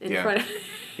explosion in Yeah. front of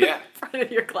Yeah. in front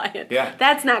of your client. Yeah.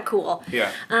 That's not cool.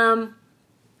 Yeah.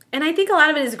 And I think a lot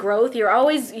of it is growth. You're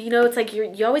always, it's like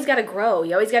you always got to grow.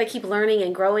 You always got to keep learning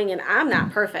and growing. And I'm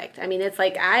not perfect. I mean, it's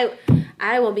like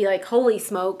I will be like, holy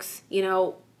smokes,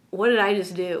 what did I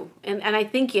just do? And I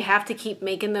think you have to keep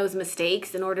making those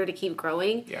mistakes in order to keep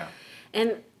growing. Yeah.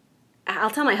 And I'll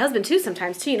tell my husband too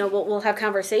sometimes too. We'll have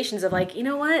conversations of like, you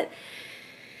know what?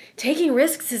 Taking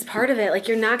risks is part of it. Like,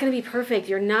 you're not going to be perfect.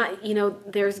 You're not,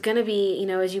 there's going to be,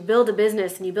 as you build a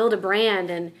business and you build a brand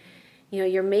and,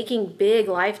 you're making big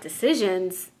life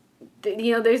decisions.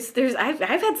 I've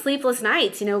had sleepless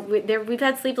nights. We've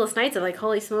had sleepless nights of like,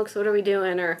 holy smokes, what are we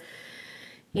doing? Or,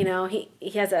 he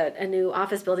has a new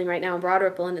office building right now in Broad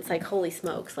Ripple, and it's like, holy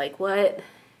smokes, like what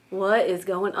is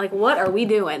going? Like, what are we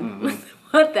doing? Mm-hmm.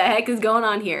 What the heck is going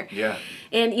on here? Yeah.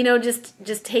 And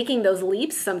just taking those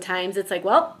leaps. Sometimes it's like,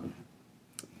 well,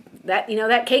 that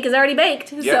that cake is already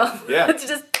baked. Yeah. So yeah. let's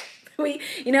just. We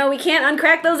can't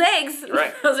uncrack those eggs.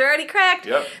 Right. Those are already cracked.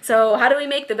 Yep. So how do we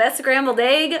make the best scrambled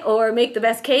egg or make the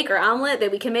best cake or omelet that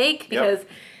we can make? Because,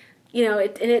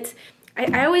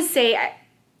 I always say,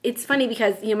 it's funny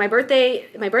because, my birthday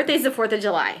is the 4th of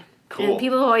July. Cool. And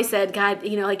people have always said, God,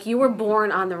 like you were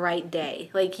born on the right day.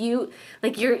 Like you're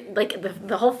like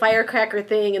the whole firecracker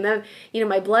thing. And then,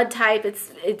 my blood type,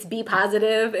 it's B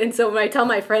positive. And so when I tell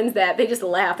my friends that, they just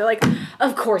laugh. They're like,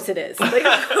 of course it is. Like,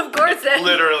 of course it is.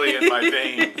 Literally in my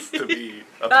veins to be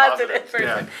a positive person.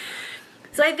 Yeah.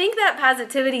 So I think that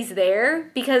positivity's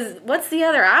there because what's the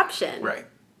other option? Right.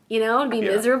 To be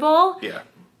miserable. Yeah.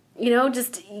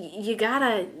 Just you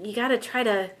gotta try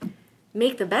to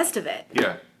make the best of it.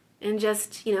 Yeah. And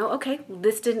just, okay,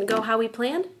 this didn't go how we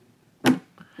planned.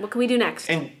 What can we do next?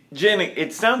 And Jen,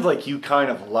 it sounds like you kind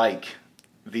of like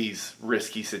these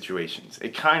risky situations.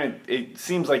 It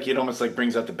seems like it almost like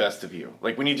brings out the best of you.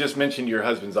 Like when you just mentioned your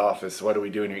husband's office, what are we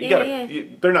doing here?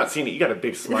 They're not seeing it. You got a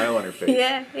big smile on your face.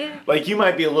 Yeah. Like you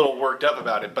might be a little worked up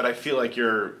about it, but I feel like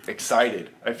you're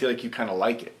excited. I feel like you kind of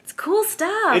like it. It's cool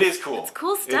stuff. It is cool. It's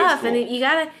cool stuff. Cool. And you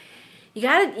gotta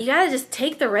just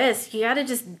take the risk.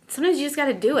 Sometimes you just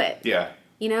gotta do it. Yeah.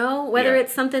 Whether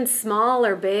it's something small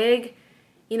or big,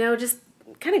 just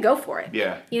kind of go for it.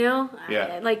 Yeah. Yeah.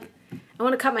 I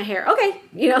want to cut my hair. Okay.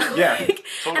 Yeah. Totally.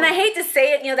 And I hate to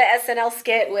say it, the SNL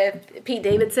skit with Pete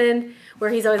Davidson where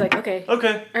he's always like, okay.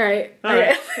 Okay. All right. All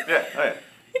right. Yeah. All right.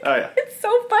 Oh, yeah. It's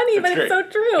so funny, but great. it's so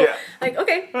true. Yeah. Like,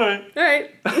 okay. All right. All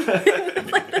right.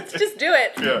 It's like, let's just do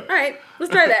it. Yeah. All right.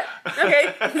 Let's try that.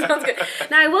 Okay. Sounds good.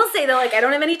 Now, I will say, though, like, I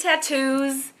don't have any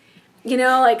tattoos.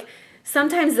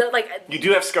 Sometimes, like... You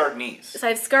do have scarred knees. So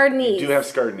I have scarred knees. You do have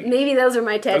scarred knees. Maybe those are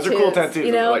my tattoos. Those are cool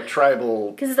tattoos. Like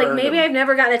tribal... Because it's like, maybe I've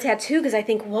never gotten a tattoo because I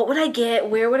think, what would I get?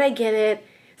 Where would I get it?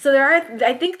 So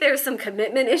I think there's some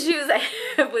commitment issues I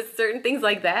have with certain things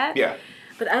like that. Yeah.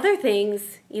 But other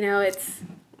things,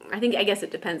 I guess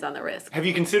it depends on the risk. Have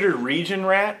you considered region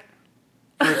rat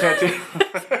for a tattoo?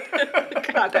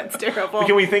 God, that's terrible.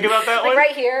 Can we think about that one?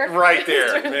 Right here. Right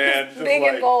there, man. Just Big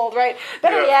and bold, right?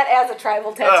 Better yet, as a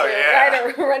tribal tattoo. Oh, yeah.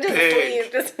 Right? Just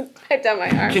sleeve, just right down my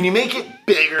arm. Can you make it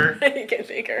bigger? Make it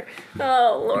bigger.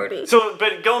 Oh, Lordy. So,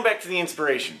 but going back to the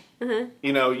inspiration,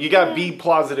 you got B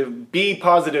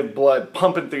positive blood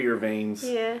pumping through your veins.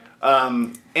 Yeah.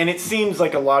 And it seems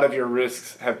like a lot of your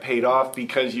risks have paid off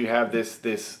because you have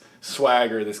this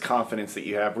swagger, this confidence that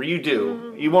you have, where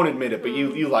you won't admit it, but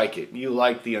you like it. You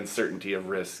like the uncertainty of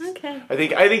risks. Okay. I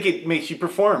think it makes you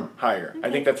perform higher. Okay.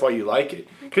 I think that's why you like it,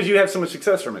 because you have so much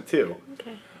success from it too.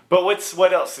 Okay. But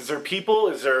what else? Is there people?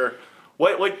 Is there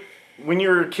what when you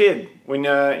were a kid, when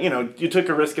you took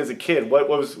a risk as a kid,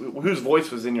 whose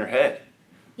voice was in your head?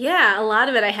 Yeah, a lot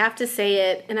of it, I have to say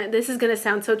it, and this is going to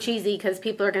sound so cheesy because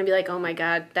people are going to be like, oh my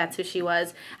God, that's who she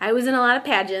was. I was in a lot of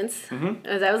pageants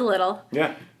as I was little.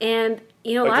 Yeah. And,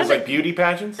 a like lot of those, like beauty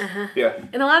pageants? Uh-huh. Yeah.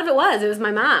 And a lot of it was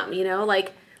my mom,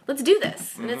 like, let's do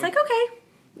this. And it's like,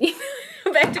 okay.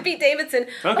 Back to Pete Davidson.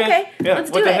 Okay, yeah.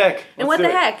 let's do what the it. Heck? And let's what the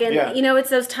heck? And, yeah. It's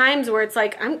those times where it's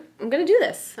like, I'm going to do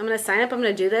this. I'm going to sign up, I'm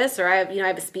going to do this, or I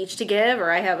have a speech to give, or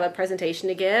I have a presentation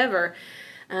to give, or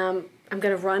I'm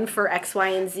going to run for X, Y,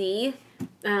 and Z.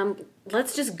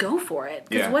 Let's just go for it.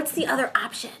 Because what's the other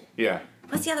option? Yeah.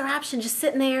 What's the other option? Just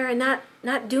sitting there and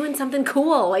not doing something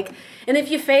cool. Like, and if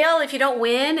you fail, if you don't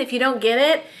win, if you don't get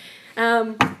it,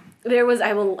 there was,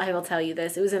 I will tell you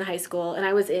this. It was in high school, and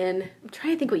I'm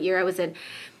trying to think what year I was in.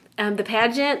 The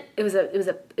pageant. It was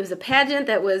a pageant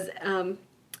that was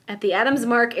at the Adams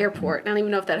Mark Airport. I don't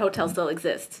even know if that hotel still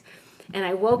exists. And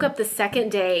I woke up the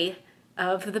second day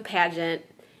of the pageant,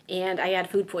 and I had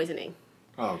food poisoning.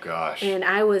 Oh, gosh. And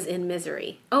I was in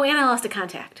misery. Oh, and I lost a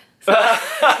contact.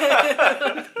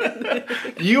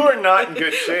 You are not in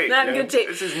good shape. Not in good shape.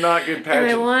 This is not good And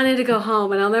pageant. I wanted to go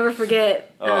home, and I'll never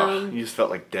forget. You just felt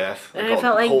like death. Like I all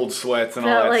felt like cold sweats and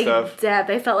all felt that like stuff. death.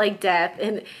 I felt like death,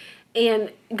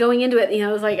 and going into it, it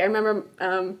was like I remember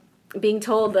being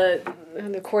told the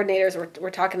coordinators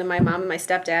were talking to my mom and my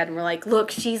stepdad, and we're like,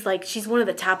 look, she's one of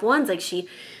the top ones. Like she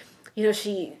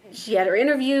had her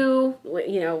interview.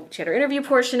 She had her interview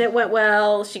portion. It went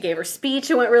well. She gave her speech.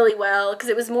 It went really well because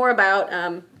it was more about.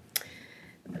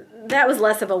 That was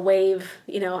less of a wave,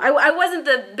 I wasn't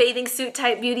the bathing suit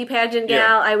type beauty pageant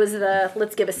gal. Yeah. I was the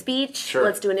let's give a speech, Sure.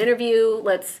 Let's do an interview,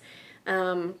 let's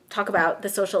talk about the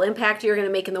social impact you're going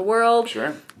to make in the world.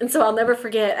 Sure. And so I'll never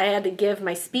forget, I had to give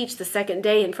my speech the second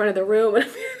day in front of the room, and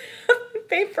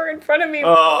paper in front of me,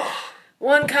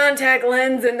 one contact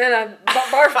lens, and then a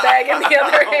barf bag in the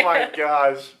other hand. Oh my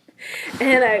gosh.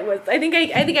 And I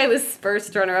think I was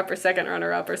first runner up or second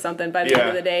runner up or something by the end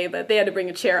of the day, but they had to bring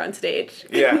a chair on stage.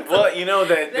 Yeah, well,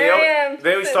 that There I am.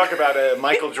 they always talk about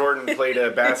Michael Jordan played a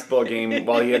basketball game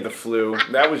while he had the flu.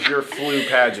 That was your flu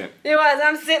pageant. It was.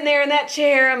 I'm sitting there in that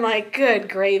chair. I'm like, good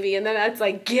gravy. And then it's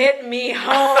like, get me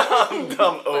home.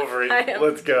 I'm over I it. am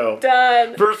Let's go.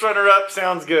 Done. First runner up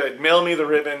sounds good. Mail me the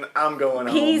ribbon. I'm going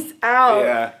home. Peace out.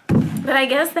 Yeah. But I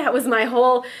guess that was my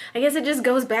whole. I guess it just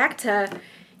goes back to.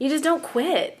 You just don't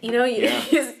quit.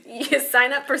 You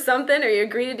sign up for something or you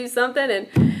agree to do something, and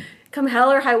come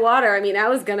hell or high water. I mean, I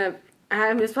was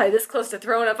probably this close to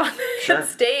throwing up on Sure.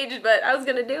 stage, but I was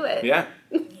gonna do it. Yeah.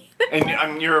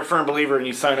 And you're a firm believer, and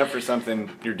you sign up for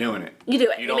something, you're doing it. You do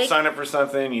it. You don't sign up for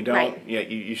something, you don't. Right. Yeah,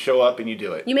 you show up and you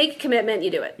do it. You make a commitment, you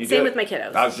do it. You Same do with it. my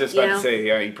kiddos. I was just about to say,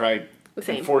 yeah, you probably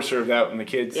Same. enforcer of that in the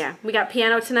kids. Yeah, we got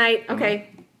piano tonight. Mm-hmm. Okay.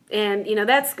 And,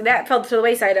 that fell to the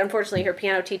wayside. Unfortunately, her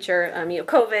piano teacher,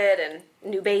 COVID and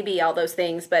new baby, all those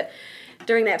things. But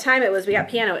during that time, we got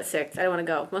piano at 6. I don't want to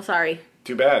go. Well, sorry.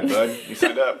 Too bad, bud. You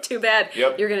signed up. Too bad.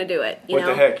 Yep. You're going to do it. What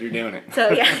the heck? You're doing it. So,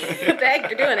 yeah. What the heck?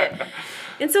 You're doing it.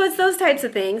 And so it's those types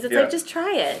of things. It's Yeah. like, just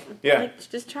try it. Yeah. Like,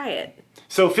 just try it.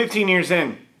 So 15 years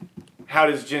in, how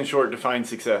does Jen Short define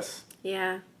success?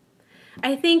 Yeah.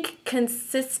 I think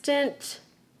consistent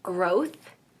growth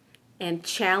and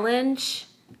challenge,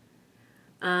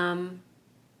 and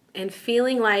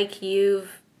feeling like you've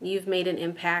made an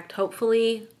impact,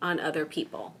 hopefully, on other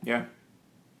people. Yeah.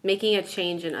 Making a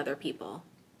change in other people.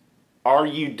 Are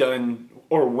you done,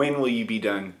 or when will you be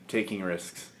done taking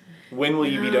risks? When will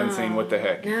you be done saying, what the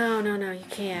heck? No, you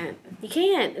can't. You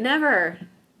can't. Never.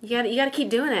 You gotta keep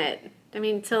doing it. I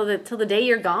mean, till the day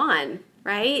you're gone,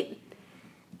 right?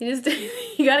 You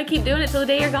gotta keep doing it till the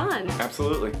day you're gone.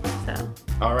 Absolutely. So,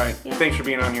 All right. Yeah. Thanks for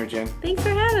being on here, Jen. thanks for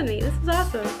having me. This was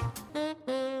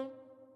awesome.